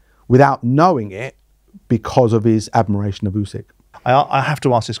conceded without knowing it because of his admiration of Usyk. I have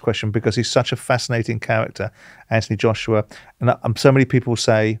to ask this question because he's such a fascinating character, Anthony Joshua. And so many people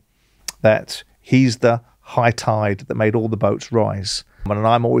say that he's the high tide that made all the boats rise. And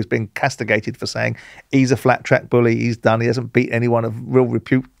I'm always being castigated for saying he's a flat track bully. He hasn't beat anyone of real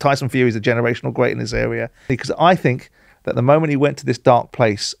repute. Tyson Fury is a generational great in this area. Because I think that the moment he went to this dark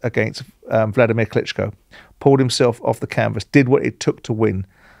place against Wladimir Klitschko, pulled himself off the canvas, did what it took to win,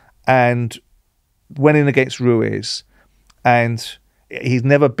 and went in against Ruiz, and he's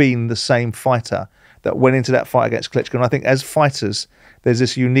never been the same fighter that went into that fight against Klitschko. And I think as fighters, there's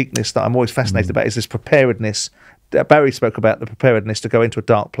this uniqueness that I'm always fascinated about, is this preparedness. Barry spoke about the preparedness to go into a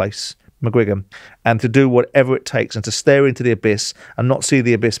dark place, McGuigan, and to do whatever it takes, and to stare into the abyss and not see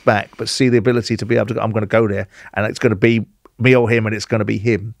the abyss back, but see the ability to be able to go, I'm going to go there, and it's going to be me or him, and it's going to be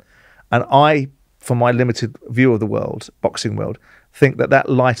him. And I, from my limited view of the world, boxing world, think that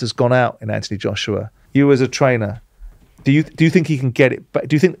light has gone out in Anthony Joshua. You as a trainer, do you think he can get it back?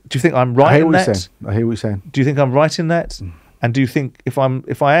 Do you think I'm right in that? I hear what you're saying. Do you think I'm right in that? And do you think if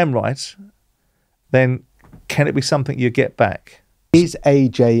I am right, then can it be something you get back? Is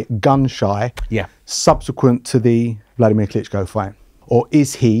AJ gun shy? Yeah. Subsequent to the Wladimir Klitschko fight, or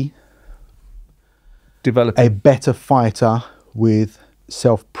is he developing a better fighter with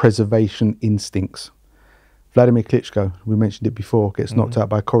self-preservation instincts? Wladimir Klitschko, we mentioned it before, gets knocked out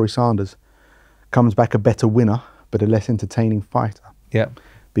by Corey Sanders, comes back a better winner, but a less entertaining fighter. Yeah.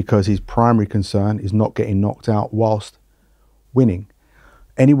 Because his primary concern is not getting knocked out whilst winning.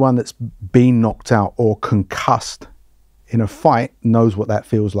 Anyone that's been knocked out or concussed in a fight knows what that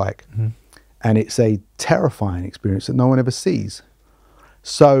feels like. And it's a terrifying experience that no one ever sees.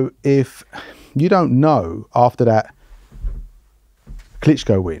 So if you don't know after that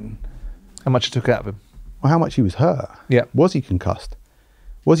Klitschko win, how much it took out of him, or how much he was hurt. Yeah. Was he concussed?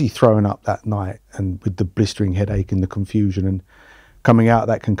 Was he throwing up that night and with the blistering headache and the confusion and coming out of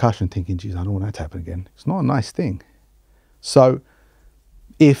that concussion thinking, geez, I don't want that to happen again? It's not a nice thing. So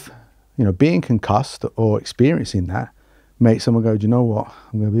if, being concussed or experiencing that makes someone go, do you know what?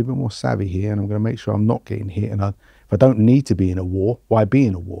 I'm going to be a bit more savvy here, and I'm going to make sure I'm not getting hit. And if I don't need to be in a war, why be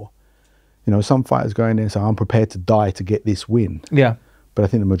in a war? Some fighters go in there and say, I'm prepared to die to get this win. Yeah. But I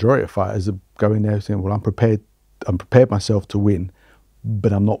think the majority of fighters are going there saying, well, I'm prepared myself to win,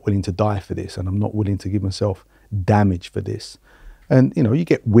 but I'm not willing to die for this, and I'm not willing to give myself damage for this. And, you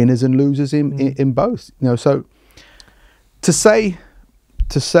get winners and losers in both. So to say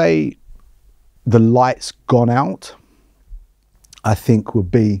the light's gone out, I think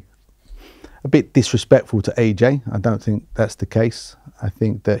would be a bit disrespectful to AJ. I don't think that's the case. I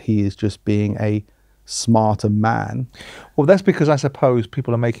think that he is just being a smarter man. Well, that's because I suppose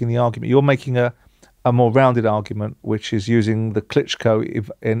people are making the argument. You're making a more rounded argument, which is using the Klitschko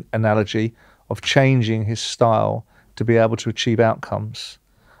analogy of changing his style to be able to achieve outcomes.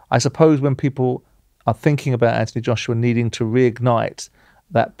 I suppose when people are thinking about Anthony Joshua needing to reignite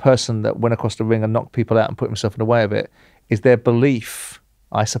that person that went across the ring and knocked people out and put himself in the way of it, is their belief,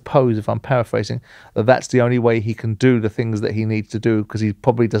 I suppose, if I'm paraphrasing, that that's the only way he can do the things that he needs to do, because he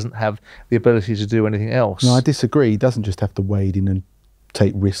probably doesn't have the ability to do anything else. No, I disagree. He doesn't just have to wade in and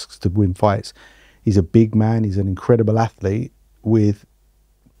take risks to win fights. He's a big man. He's an incredible athlete with,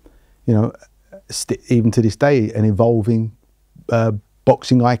 you know, even to this day, an evolving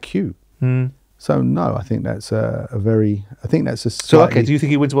boxing IQ. So no, I think that's I think that's a slightly, So okay, do you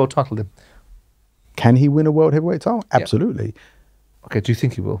think he wins a world title then? Can he win a world heavyweight title? Absolutely. Okay, do you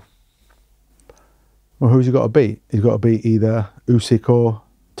think he will? Well, who's he got to beat? He's got to beat either Usyk or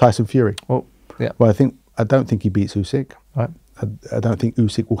Tyson Fury. Well, yeah. Well, I don't think he beats Usyk. Right. I don't think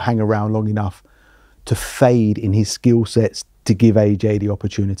Usyk will hang around long enough to fade in his skill sets to give AJ the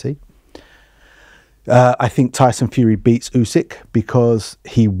opportunity. I think Tyson Fury beats Usyk because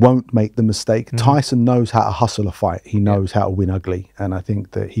he won't make the mistake. Tyson knows how to hustle a fight. He knows how to win ugly. And I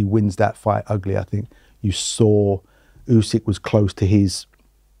think that he wins that fight ugly. I think you saw Usyk was close to his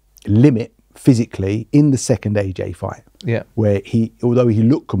limit physically in the second AJ fight. Yeah. Where although he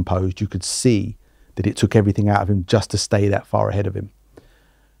looked composed, you could see that it took everything out of him just to stay that far ahead of him.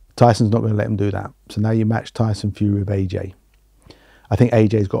 Tyson's not going to let him do that. So now you match Tyson Fury with AJ. I think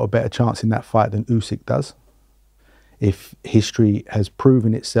AJ's got a better chance in that fight than Usyk does. If history has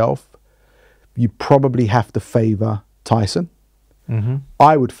proven itself, you probably have to favour Tyson.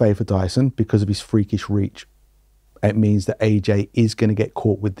 I would favour Tyson because of his freakish reach. It means that AJ is going to get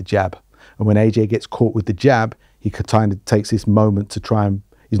caught with the jab. And when AJ gets caught with the jab, he kind of takes this moment to try and,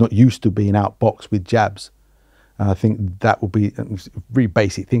 he's not used to being outboxed with jabs. And I think that will be a very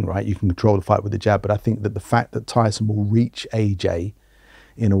basic thing, right? You can control the fight with the jab, but I think that the fact that Tyson will reach AJ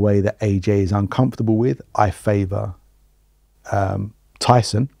in a way that AJ is uncomfortable with, I favour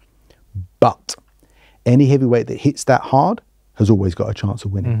Tyson. But any heavyweight that hits that hard has always got a chance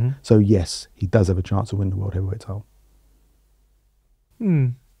of winning. So yes, he does have a chance of winning the world heavyweight title.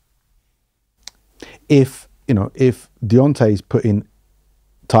 If Deontay's putting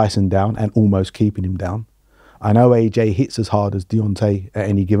Tyson down and almost keeping him down, I know AJ hits as hard as Deontay at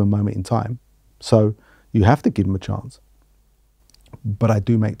any given moment in time. So you have to give him a chance. But I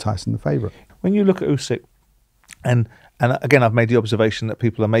do make Tyson the favourite. When you look at Usyk, and again, I've made the observation that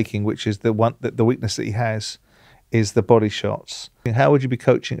people are making, which is the weakness that he has is the body shots. How would you be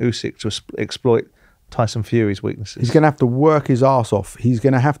coaching Usyk to exploit Tyson Fury's weaknesses? He's going to have to work his arse off. He's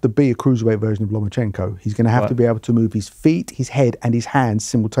going to have to be a cruiserweight version of Lomachenko. He's going to have to be able to move his feet, his head, and his hands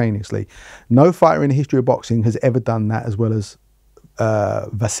simultaneously. No fighter in the history of boxing has ever done that as well as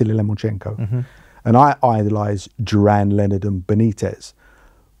Vasily Lomachenko. And I idolise Duran, Leonard, and Benitez.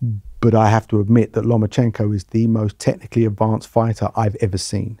 But I have to admit that Lomachenko is the most technically advanced fighter I've ever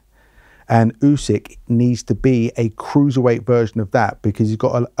seen. And Usyk needs to be a cruiserweight version of that because he's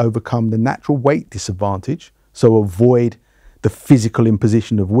got to overcome the natural weight disadvantage, so avoid the physical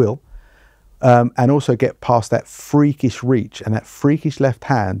imposition of will, and also get past that freakish reach and that freakish left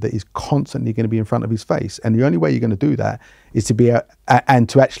hand that is constantly going to be in front of his face. And the only way you're going to do that is to be and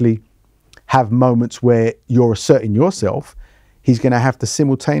to actually have moments where you're asserting yourself. He's going to have to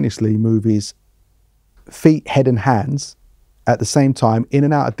simultaneously move his feet, head, and hands at the same time, in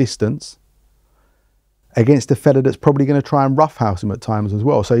and out of distance, against a fella that's probably going to try and roughhouse him at times as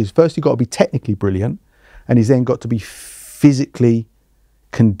well. So he's got to be technically brilliant, and he's then got to be physically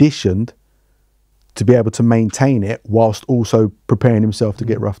conditioned to be able to maintain it whilst also preparing himself to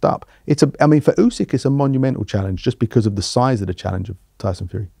get roughed up. I mean, for Usyk, it's a monumental challenge just because of the size of the challenge of Tyson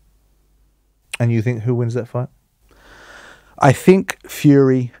Fury. And you think who wins that fight? I think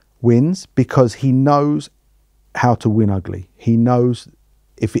Fury wins because he knows how to win ugly. He knows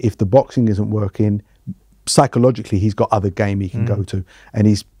if the boxing isn't working, psychologically he's got other game he can go to, and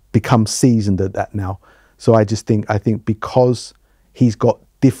he's become seasoned at that now. So I think because he's got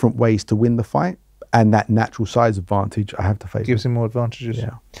different ways to win the fight and that natural size advantage, I have to favour. Gives him more advantages.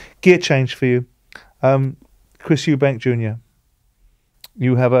 Yeah. Gear change for you. Chris Eubank Jr.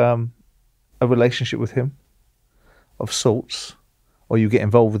 You have a relationship with him of sorts, or you get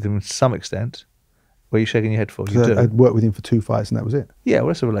involved with him to some extent. What are you shaking your head for? You do. I'd worked with him for 2 fights and that was it. Yeah, well,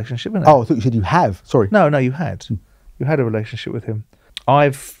 that's a relationship, isn't it? Oh, I thought you said you have. Sorry. No, you had. You had a relationship with him.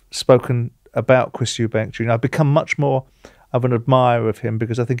 I've spoken about Chris Eubank Jr. I've become much more of an admirer of him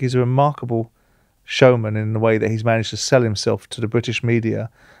because I think he's a remarkable showman in the way that he's managed to sell himself to the British media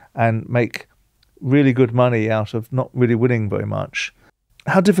and make really good money out of not really winning very much.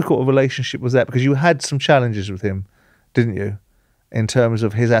 How difficult a relationship was that? Because you had some challenges with him, didn't you? In terms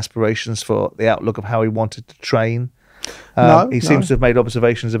of his aspirations for the outlook of how he wanted to train. He seems to have made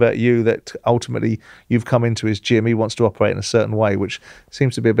observations about you that ultimately you've come into his gym. He wants to operate in a certain way, which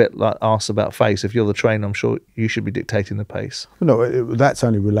seems to be a bit like arse about face. If you're the trainer, I'm sure you should be dictating the pace. No,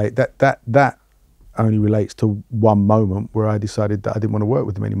 that only relates to one moment where I decided that I didn't want to work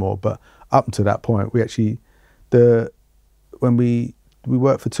with him anymore. But up until that point, we actually, when we we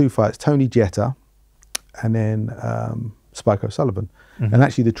worked for 2 fights, Tony Jetta and then Spike O'Sullivan. And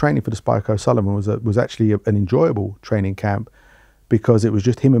actually the training for the Spike O'Sullivan was actually an enjoyable training camp because it was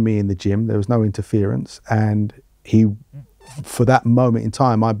just him and me in the gym. There was no interference. And he, for that moment in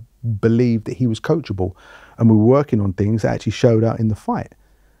time, I believed that he was coachable. And we were working on things that actually showed out in the fight.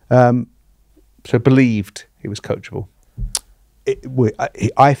 So believed he was coachable? He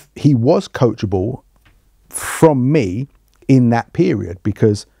was coachable from me in that period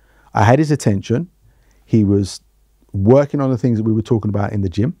because I had his attention. He was working on the things that we were talking about in the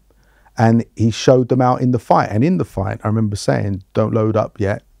gym, and he showed them out in the fight. And in the fight, I remember saying, "Don't load up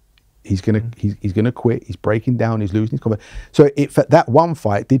yet. He's gonna quit. He's breaking down. He's losing his confidence." So that one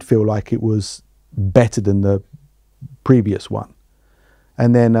fight did feel like it was better than the previous one.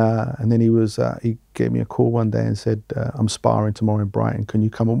 And then he gave me a call one day and said, "I'm sparring tomorrow in Brighton. Can you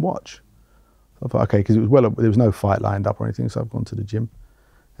come and watch?" I thought, okay, because there was no fight lined up or anything, so I've gone to the gym,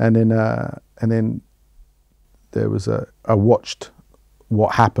 and then there was I watched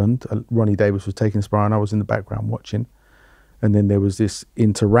what happened. Ronnie Davis was taking sparring. I was in the background watching, and then there was this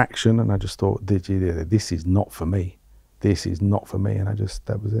interaction, and I just thought, this is not for me. This is not for me, and that was it.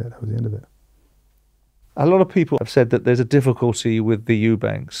 That was the end of it. A lot of people have said that there's a difficulty with the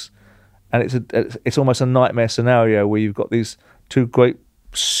Eubanks, and it's almost a nightmare scenario where you've got these two great,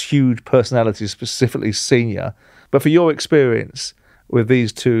 huge personalities, specifically senior. But for your experience with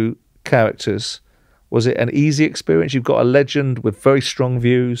these two characters, was it an easy experience? You've got a legend with very strong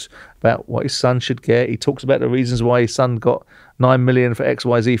views about what his son should get. He talks about the reasons why his son got 9 million for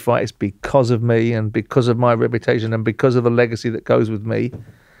XYZ fight. It's because of me and because of my reputation and because of the legacy that goes with me.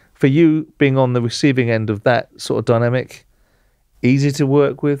 For you, being on the receiving end of that sort of dynamic, easy to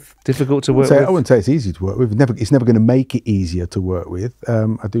work with, difficult to work with? I wouldn't say it's easy to work with. It's never going to make it easier to work with.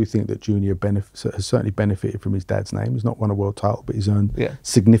 I do think that Junior has certainly benefited from his dad's name. He's not won a world title, but he's earned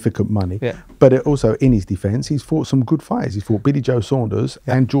significant money. Yeah. But also, in his defence, he's fought some good fights. He's fought Billy Joe Saunders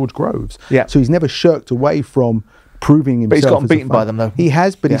and George Groves. Yeah. So he's never shirked away from proving himself. But he's gotten beaten by them, though. He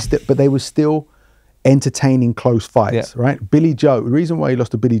has, but but they were still entertaining close fights, right? Billy Joe, the reason why he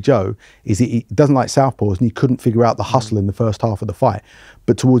lost to Billy Joe is he doesn't like southpaws and he couldn't figure out the hustle in the first half of the fight.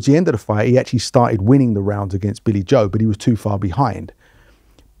 But towards the end of the fight, he actually started winning the rounds against Billy Joe, but he was too far behind.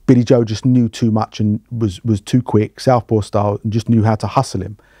 Billy Joe just knew too much and was too quick, southpaw style, and just knew how to hustle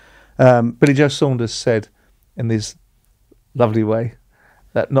him. Billy Joe Saunders said in this lovely way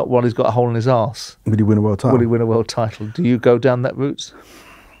that not while he's got a hole in his arse will he win a world title. Will he win a world title? Do you go down that route?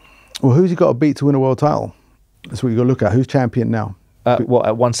 Well, who's he got to beat to win a world title? That's what you got to look at. Who's champion now? What,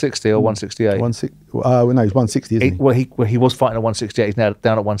 at 160 or 168? No, he's 160, isn't he? Well, he was fighting at 168. He's now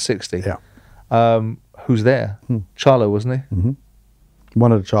down at 160. Yeah. Who's there? Charlo, wasn't he? Mm-hmm.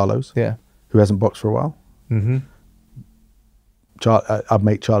 One of the Charlos. Yeah. Who hasn't boxed for a while. Mm-hmm. I'd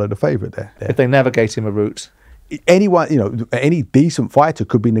make Charlo the favourite there. If they navigate him a route. Anyone, any decent fighter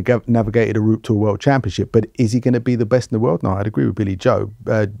could be navigated a route to a world championship, but is he going to be the best in the world? No, I'd agree with Billy Joe.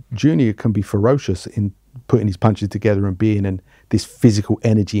 Junior can be ferocious in putting his punches together and being in this physical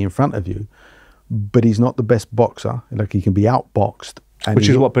energy in front of you, but he's not the best boxer. Like, he can be outboxed. Which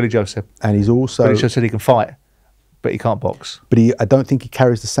is what Billy Joe said. And he's also... Billy Joe said he can fight, but he can't box. But I don't think he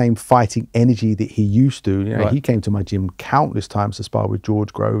carries the same fighting energy that he used to. Right. He came to my gym countless times to spar with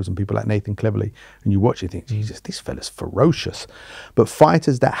George Groves and people like Nathan Cleverly, and you watch it and think, Jesus, this fella's ferocious. But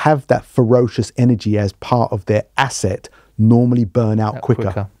fighters that have that ferocious energy as part of their asset normally burn out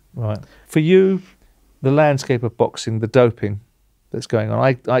quicker. Right. For you, the landscape of boxing, the doping that's going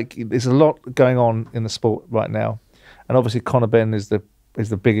on, there's a lot going on in the sport right now. And obviously Conor Benn is the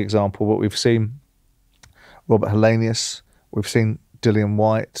big example. What we've seen Robert Helenius, we've seen Dillian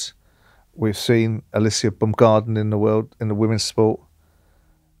White, we've seen Alicia Baumgarten in the women's sport.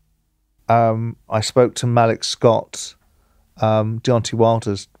 I spoke to Malik Scott,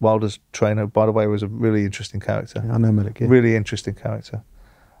 Deontay Wilder's trainer, by the way, was a really interesting character. I know Malik, yeah. Really interesting character.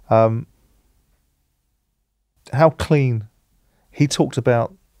 How clean. He talked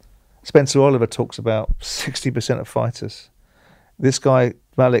about, Spencer Oliver talks about 60% of fighters. This guy,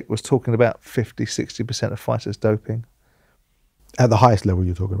 Malik, was talking about 50, 60% of fighters doping. At the highest level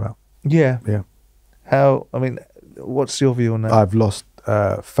you're talking about? Yeah. Yeah. What's your view on that? I've lost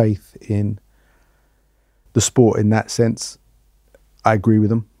faith in the sport in that sense. I agree with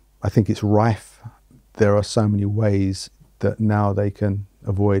them. I think it's rife. There are so many ways that now they can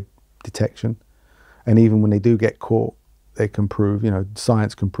avoid detection. And even when they do get caught, they can prove,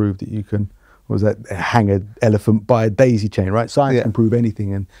 science can prove that you can, hang an elephant by a daisy chain, right? Science can prove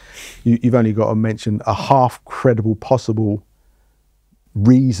anything. And you've only got to mention a half credible possible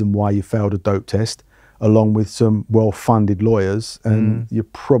reason why you failed a dope test. along with some well-funded lawyers, and you're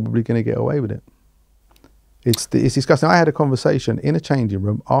probably going to get away with it. It's disgusting. I had a conversation in a changing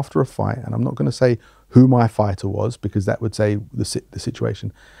room after a fight, and I'm not going to say who my fighter was because that would say the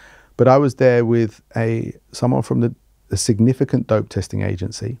situation. But I was there with someone from a significant dope testing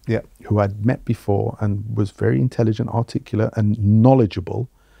agency, who I'd met before and was very intelligent, articulate, and knowledgeable.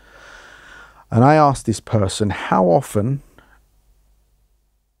 And I asked this person, how often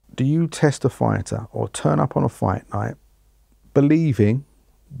do you test a fighter or turn up on a fight night believing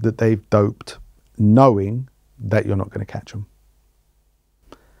that they've doped, knowing that you're not going to catch them?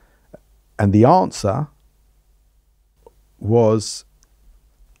 And the answer was,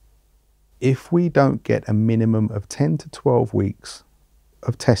 if we don't get a minimum of 10 to 12 weeks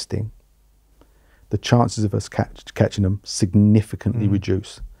of testing, the chances of us catching them significantly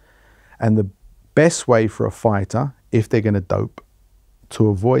reduce. And the best way for a fighter, if they're going to dope, to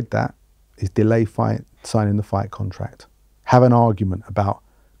avoid that is delay signing the fight contract. Have an argument about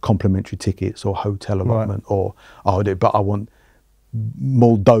complimentary tickets or hotel allotment, or, but I want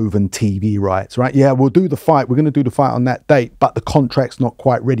Moldovan TV rights, right? Yeah, we'll do the fight. We're going to do the fight on that date, but the contract's not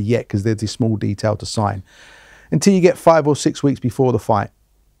quite ready yet because there's this small detail to sign. Until you get 5 or 6 weeks before the fight.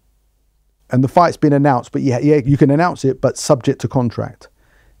 And the fight's been announced, but yeah, you can announce it, but subject to contract.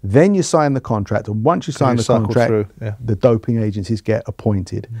 Then you sign the contract, and once you sign the contract, the doping agencies get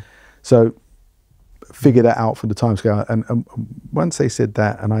appointed. So figure that out from the timescale. And once they said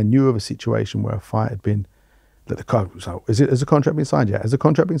that, and I knew of a situation where a fight had been, that has the contract been signed yet? Has the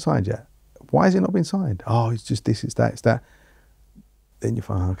contract been signed yet? Why has it not been signed? Oh, it's just this, it's that, it's that. Then you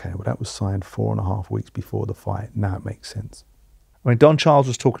find, okay, well, that was signed 4.5 weeks before the fight. Now it makes sense. I mean, Don Charles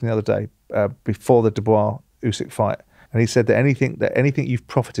was talking the other day before the Dubois-Usyk fight, and he said that anything you've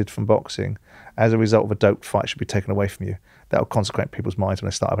profited from boxing as a result of a doped fight should be taken away from you. That will consecrate people's minds when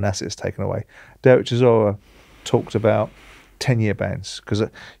they start having assets taken away. Derek Chisora talked about 10-year bans because,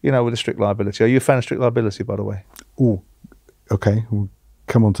 with the strict liability. Are you a fan of strict liability, by the way? Oh, okay. We'll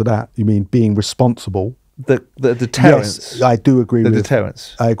come on to that. You mean being responsible? The deterrence. Yes, I do agree with the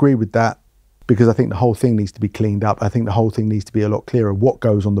deterrence. I agree with that, because I think the whole thing needs to be cleaned up. I think the whole thing needs to be a lot clearer. What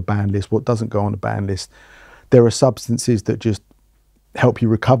goes on the ban list, what doesn't go on the ban list. There are substances that just help you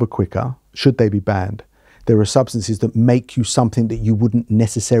recover quicker, should they be banned. There are substances that make you something that you wouldn't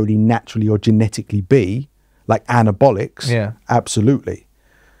necessarily naturally or genetically be, like anabolics. Yeah. Absolutely.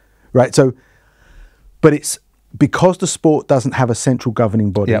 Right, so, but it's because the sport doesn't have a central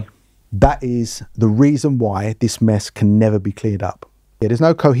governing body, that is the reason why this mess can never be cleared up. Yeah, there's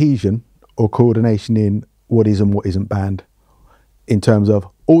no cohesion or coordination in what is and what isn't banned in terms of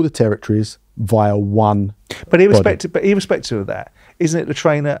all the territories via one But irrespective of that, isn't it the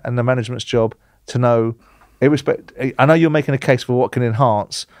trainer and the management's job to know, I know you're making a case for what can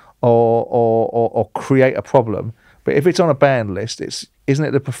enhance or create a problem, but if it's on a ban list, isn't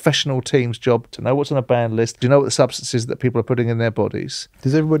it the professional team's job to know what's on a ban list? Do you know what the substances that people are putting in their bodies?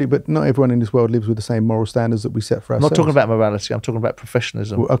 Does everybody, but not everyone in this world lives with the same moral standards that we set for ourselves. I'm not talking about morality, I'm talking about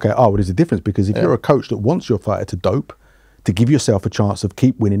professionalism. Well, okay, well, there's a difference, because if you're a coach that wants your fighter to dope, to give yourself a chance of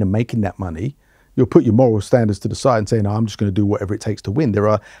keep winning and making that money, you'll put your moral standards to the side and say, no, I'm just going to do whatever it takes to win. There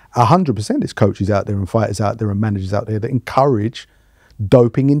are 100% there's coaches out there and fighters out there and managers out there that encourage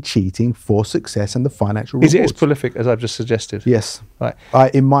doping and cheating for success and the financial rewards. Is it as prolific as I've just suggested? Yes. Right.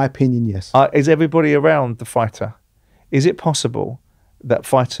 In my opinion, yes. Is everybody around the fighter? Is it possible that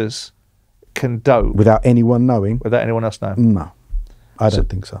fighters can dope without anyone knowing? Without anyone else knowing? No, I don't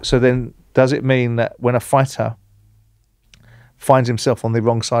think so. So then, does it mean that when a fighter finds himself on the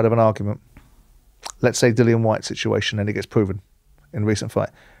wrong side of an argument, let's say Dillian White situation, and it gets proven in a recent fight,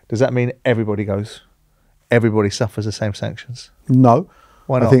 does that mean everybody goes? Everybody suffers the same sanctions? No.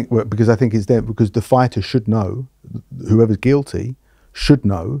 Why not? Because I think it's there, because the fighter should know, whoever's guilty should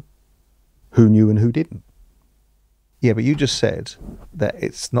know who knew and who didn't. Yeah, but you just said that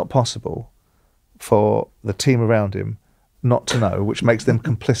it's not possible for the team around him not to know, which makes them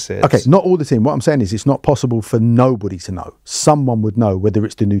complicit. Okay, not all the team. What I'm saying is it's not possible for nobody to know. Someone would know, whether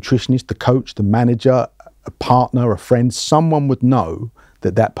it's the nutritionist, the coach, the manager, a partner, a friend, someone would know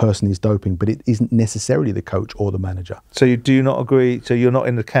that that person is doping, but it isn't necessarily the coach or the manager. So you do not agree, so you're not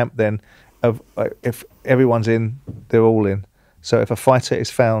in the camp then of if everyone's in, they're all in. So if a fighter is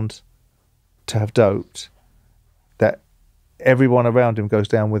found to have doped, that everyone around him goes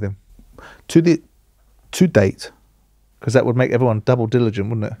down with him? To date. Because that would make everyone double diligent,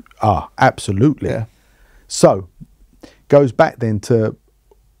 wouldn't it? Ah, absolutely. Yeah. So, goes back then to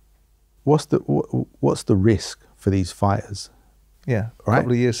what's the risk for these fighters? Yeah, a right?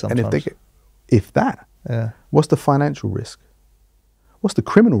 couple of years sometimes. And if that, what's the financial risk? What's the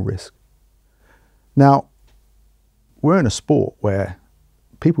criminal risk? Now, we're in a sport where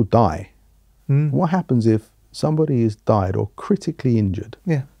people die. What happens if somebody is died or critically injured,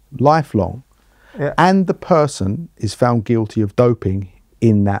 lifelong, and the person is found guilty of doping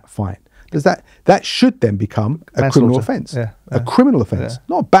in that fight? Does that should then become a criminal offence? A criminal offence,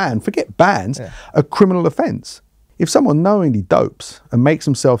 not a ban. Forget bans. A criminal offence. If someone knowingly dopes and makes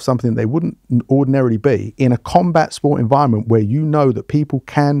themselves something they wouldn't ordinarily be in a combat sport environment where you know that people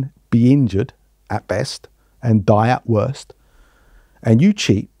can be injured at best and die at worst, and you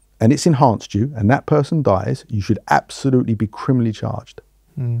cheat and it's enhanced you and that person dies, you should absolutely be criminally charged.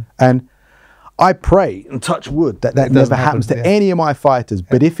 And I pray and touch wood that never happens to any of my fighters.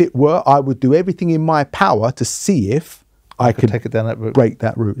 But if it were, I would do everything in my power to see if I could take it down that route. Break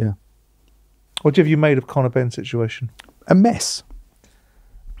that route, What have you made of Conor Benn's situation? A mess.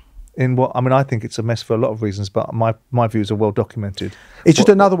 In what? I mean, I think it's a mess for a lot of reasons, but my views are well documented. It's just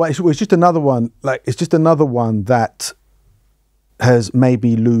another one. It's just another one. It's just another one that has made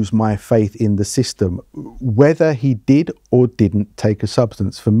me lose my faith in the system. Whether he did or didn't take a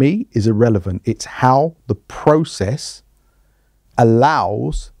substance, for me, is irrelevant. It's how the process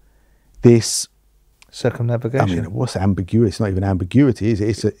allows this circumnavigation. I mean, what's ambiguity? It's not even ambiguity, is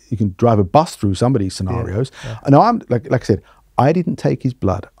it? You can drive a bus through some of these scenarios. And I'm like I said, I didn't take his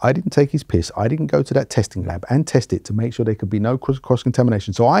blood. I didn't take his piss. I didn't go to that testing lab and test it to make sure there could be no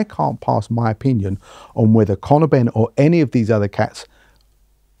cross-contamination. So I can't pass my opinion on whether Conor Benn or any of these other cats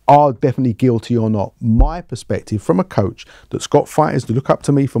are definitely guilty or not. My perspective from a coach that's got fighters to look up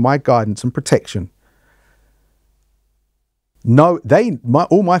to me for my guidance and protection. No,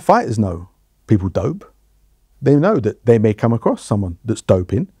 all my fighters know people dope. They know that they may come across someone that's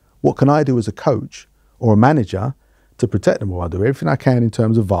doping. What can I do as a coach or a manager to protect them? Well, I'll do everything I can in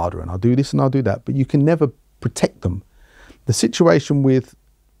terms of VADA, and I'll do this and I'll do that, but you can never protect them. The situation with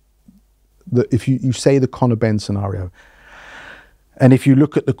if you say the Conor Benn scenario, and if you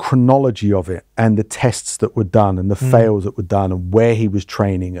look at the chronology of it and the tests that were done and the fails that were done and where he was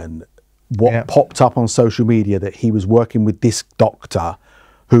training and what popped up on social media that he was working with this doctor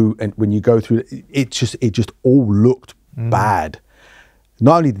who, and when you go through it just all looked bad.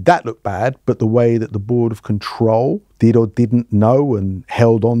 Not only did that look bad, but the way that the Board of Control did or didn't know and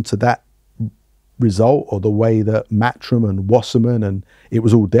held on to that result, or the way that Matchroom and Wasserman and it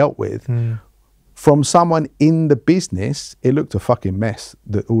was all dealt with, from someone in the business, it looked a fucking mess.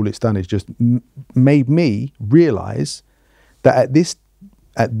 That all it's done is just made me realise that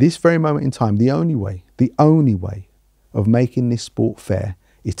at this very moment in time, the only way of making this sport fair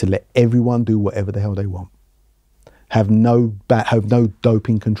is to let everyone do whatever the hell they want. Have no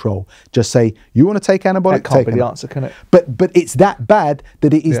doping control. Just say, you want to take anabolic? That can't be the answer, can it? But it's that bad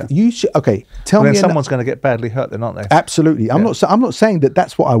that it is. You should. Okay, tell me. Someone's going to get badly hurt, then, aren't they? Absolutely. I'm not saying that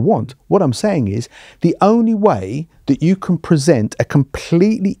that's what I want. What I'm saying is the only way that you can present a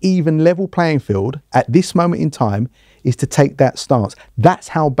completely even level playing field at this moment in time is to take that stance. That's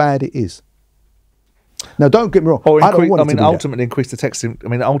how bad it is. Now, don't get me wrong. Ultimately increase the testing. I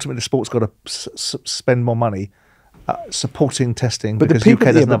mean, ultimately the sport's got to spend more money supporting testing, but because the UK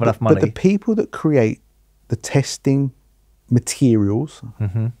doesn't have enough money. But the people that create the testing materials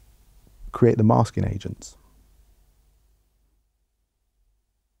create the masking agents.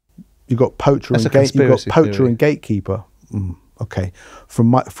 You've got poacher and gatekeeper. Okay,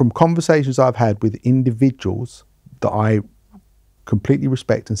 from conversations I've had with individuals that I completely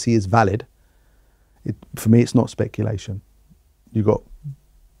respect and see as valid, for me it's not speculation. You've got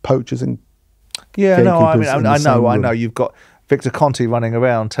poachers and I know. You've got Victor Conti running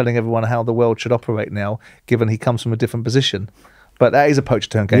around telling everyone how the world should operate now, given he comes from a different position. But that is a poacher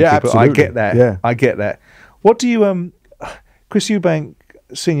turned gamekeeper. Yeah, absolutely. I get that. Yeah. I get that. What do you, Chris Eubank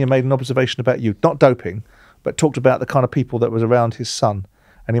Senior made an observation about you, not doping, but talked about the kind of people that was around his son,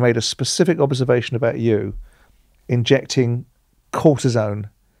 and he made a specific observation about you injecting cortisone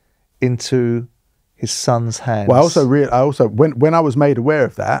into his son's hands. Well, I also when I was made aware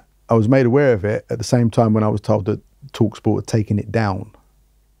of that, I was made aware of it at the same time when I was told that TalkSport had taken it down,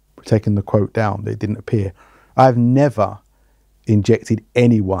 taken the quote down. It didn't appear. I've never injected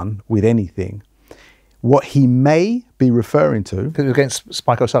anyone with anything. What he may be referring to, because it was against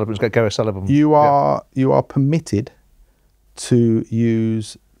Spike O'Sullivan, it was against Gary O'Sullivan. You are permitted to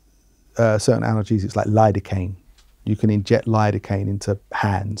use certain analgesics like lidocaine. You can inject lidocaine into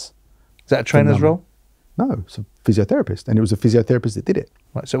hands. Is that a trainer's role? No, it's a physiotherapist, and it was a physiotherapist that did it.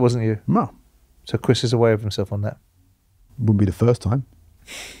 Right, so it wasn't you? No. So Chris is aware of himself on that? Wouldn't be the first time.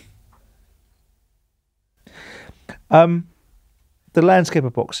 The landscape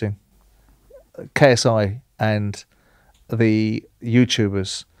of boxing, KSI and the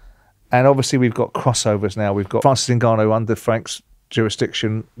YouTubers, And obviously we've got crossovers now. We've got Francis Ngannou under Frank's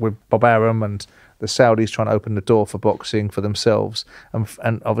jurisdiction with Bob Arum, and the Saudis trying to open the door for boxing for themselves,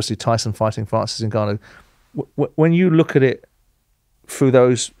 and obviously Tyson fighting Francis Ngannou. When you look at it through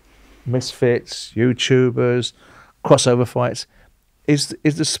those misfits, YouTubers, crossover fights, is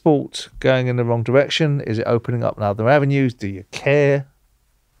the sport going in the wrong direction? Is it opening up other avenues? Do you care?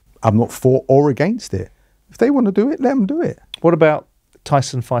 I'm not for or against it. If they want to do it, let them do it. What about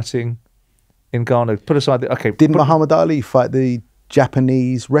Tyson fighting Ngannou? Put aside the, okay. Didn't Muhammad Ali fight the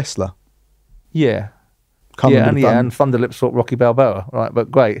Japanese wrestler? Yeah. Can't remember the And Thunder Lips fought Rocky Balboa, right?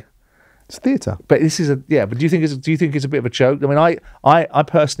 But great. It's theatre. But this is a But do you think it's a bit of a joke? I mean, I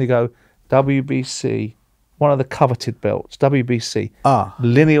personally go WBC, one of the coveted belts, WBC,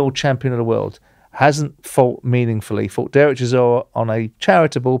 lineal champion of the world, hasn't fought meaningfully. Fought Derek Chisora on a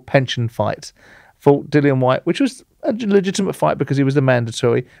charitable pension fight. Fought Dillian Whyte, which was a legitimate fight because he was the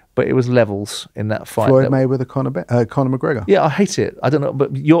mandatory, but it was levels in that fight. Floyd Mayweather, Conor McGregor. Yeah, I hate it. I don't know,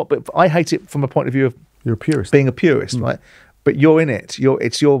 but I hate it from a point of view of you're a purist, being a purist, right? But you're in it.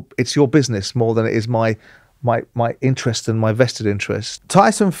 It's your business more than it is my interest and my vested interest.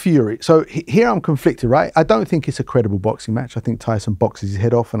 Tyson Fury. So here I'm conflicted, right? I don't think it's a credible boxing match. I think Tyson boxes his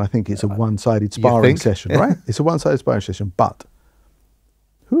head off, and I think it's a one-sided sparring session, right? It's a one-sided sparring session. But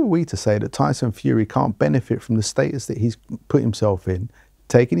who are we to say that Tyson Fury can't benefit from the status that he's put himself in,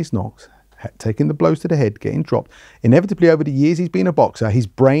 taking his knocks, taking the blows to the head, getting dropped? Inevitably, over the years he's been a boxer, his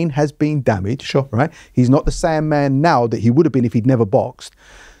brain has been damaged, sure, right? He's not the Sandman now that he would have been if he'd never boxed.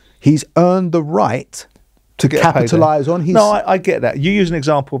 He's earned the right to capitalise on his... No, I get that. You use an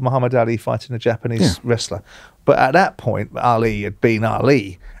example of Muhammad Ali fighting a Japanese wrestler. But at that point, Ali had been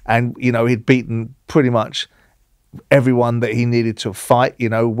Ali. And, he'd beaten pretty much everyone that he needed to fight,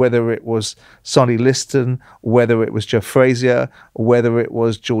 whether it was Sonny Liston, whether it was Joe Frazier, whether it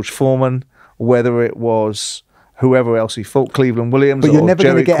was George Foreman, whether it was whoever else he fought, Cleveland Williams, but you're or never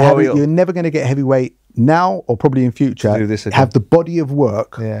Jerry Quarry. You're never going to get heavyweight now or probably in future, have the body of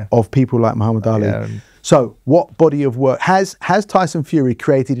work of people like Muhammad Ali. Yeah. So what body of work has Tyson Fury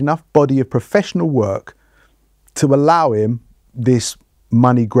created enough body of professional work to allow him this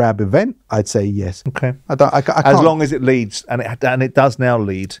money grab event? I'd say yes. Okay. I can't. As long as it leads, and it does now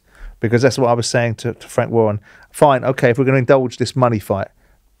lead, because that's what I was saying to Frank Warren. Fine, okay, if we're going to indulge this money fight,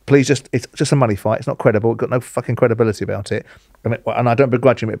 please it's just a money fight. It's not credible. It's got no fucking credibility about it. And I don't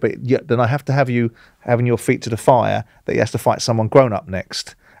begrudge him it, but then I have to have you having your feet to the fire that he has to fight someone grown up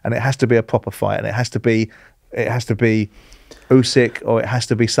next, and it has to be a proper fight, and it has to be Usyk, or it has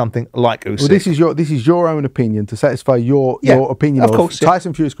to be something like Usyk. Well, this is your own opinion to satisfy your opinion of course,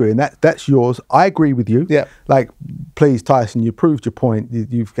 Tyson Fury's career, and that's yours. I agree with you. Yeah. Like, please, Tyson, you proved your point.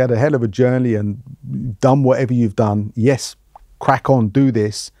 You've had a hell of a journey and done whatever you've done. Yes, crack on, do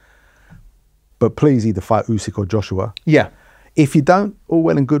this. But please either fight Usyk or Joshua. Yeah. If you don't, all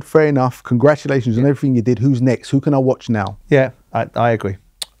well and good, fair enough. Congratulations on everything you did. Who's next? Who can I watch now? Yeah, I agree.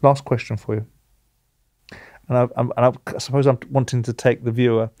 Last question for you. And I suppose I'm wanting to take the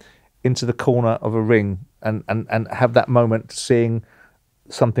viewer into the corner of a ring and have that moment seeing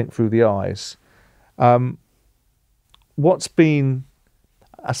something through the eyes. What's been,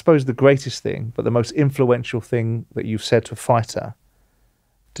 I suppose, the greatest thing, but the most influential thing that you've said to a fighter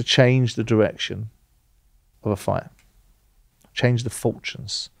to change the direction of a fight, change the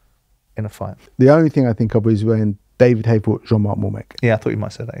fortunes in a fight? The only thing I think of is when David Haye fought Jean-Marc Mormeck. Yeah, I thought you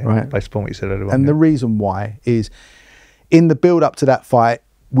might say that, yeah, right, based upon what you said earlier on. And the reason why is, in the build-up to that fight,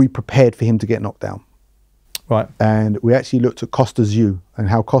 we prepared for him to get knocked down. Right. And we actually looked at Costa Zhu and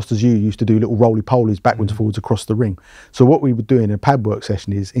how Costa Zhu used to do little roly-polies backwards and forwards across the ring. So what we would do in a pad work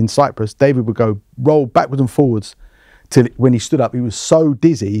session is, in Cyprus, David would go roll backwards and forwards till when he stood up, he was so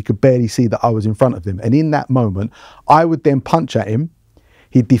dizzy he could barely see that I was in front of him. And in that moment, I would then punch at him.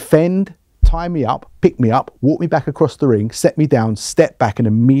 He'd defend, tie me up, pick me up, walk me back across the ring, set me down, step back, and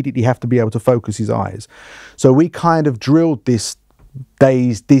immediately have to be able to focus his eyes. So we kind of drilled this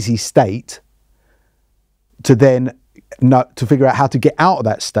dazed, dizzy state to then to figure out how to get out of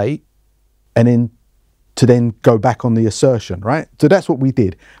that state, and then to then go back on the assertion, right? So that's what we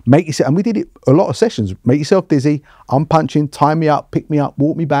did. Make yourself, and we did it a lot of sessions. Make yourself dizzy, I'm punching, tie me up, pick me up,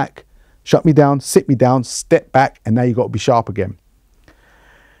 walk me back, shut me down, sit me down, step back, and now you've got to be sharp again.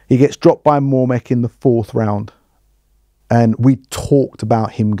 He gets dropped by Mormeck in the 4th round, and we talked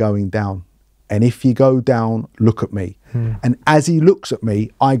about him going down. And if you go down, look at me. And as he looks at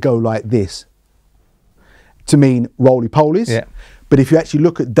me, I go like this, to mean roly-polies. Yeah. But if you actually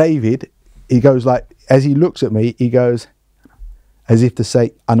look at David, he goes like, as he looks at me, he goes as if to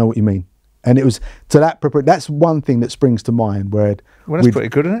say, I know what you mean. And it was to that that's one thing that springs to mind where Well, that's pretty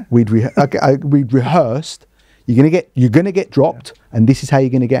good, isn't it? we'd rehearsed. You're gonna get dropped, and this is how you're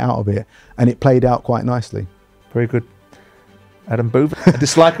gonna get out of it. And it played out quite nicely. Very good. Adam Booth, a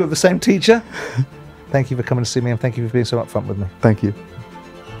disliker of the same teacher. Thank you for coming to see me, and thank you for being so upfront with me. Thank you.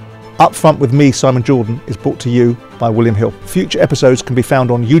 Upfront with me, Simon Jordan, is brought to you by William Hill. Future episodes can be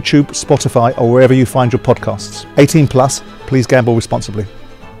found on YouTube, Spotify, or wherever you find your podcasts. 18 plus, please gamble responsibly.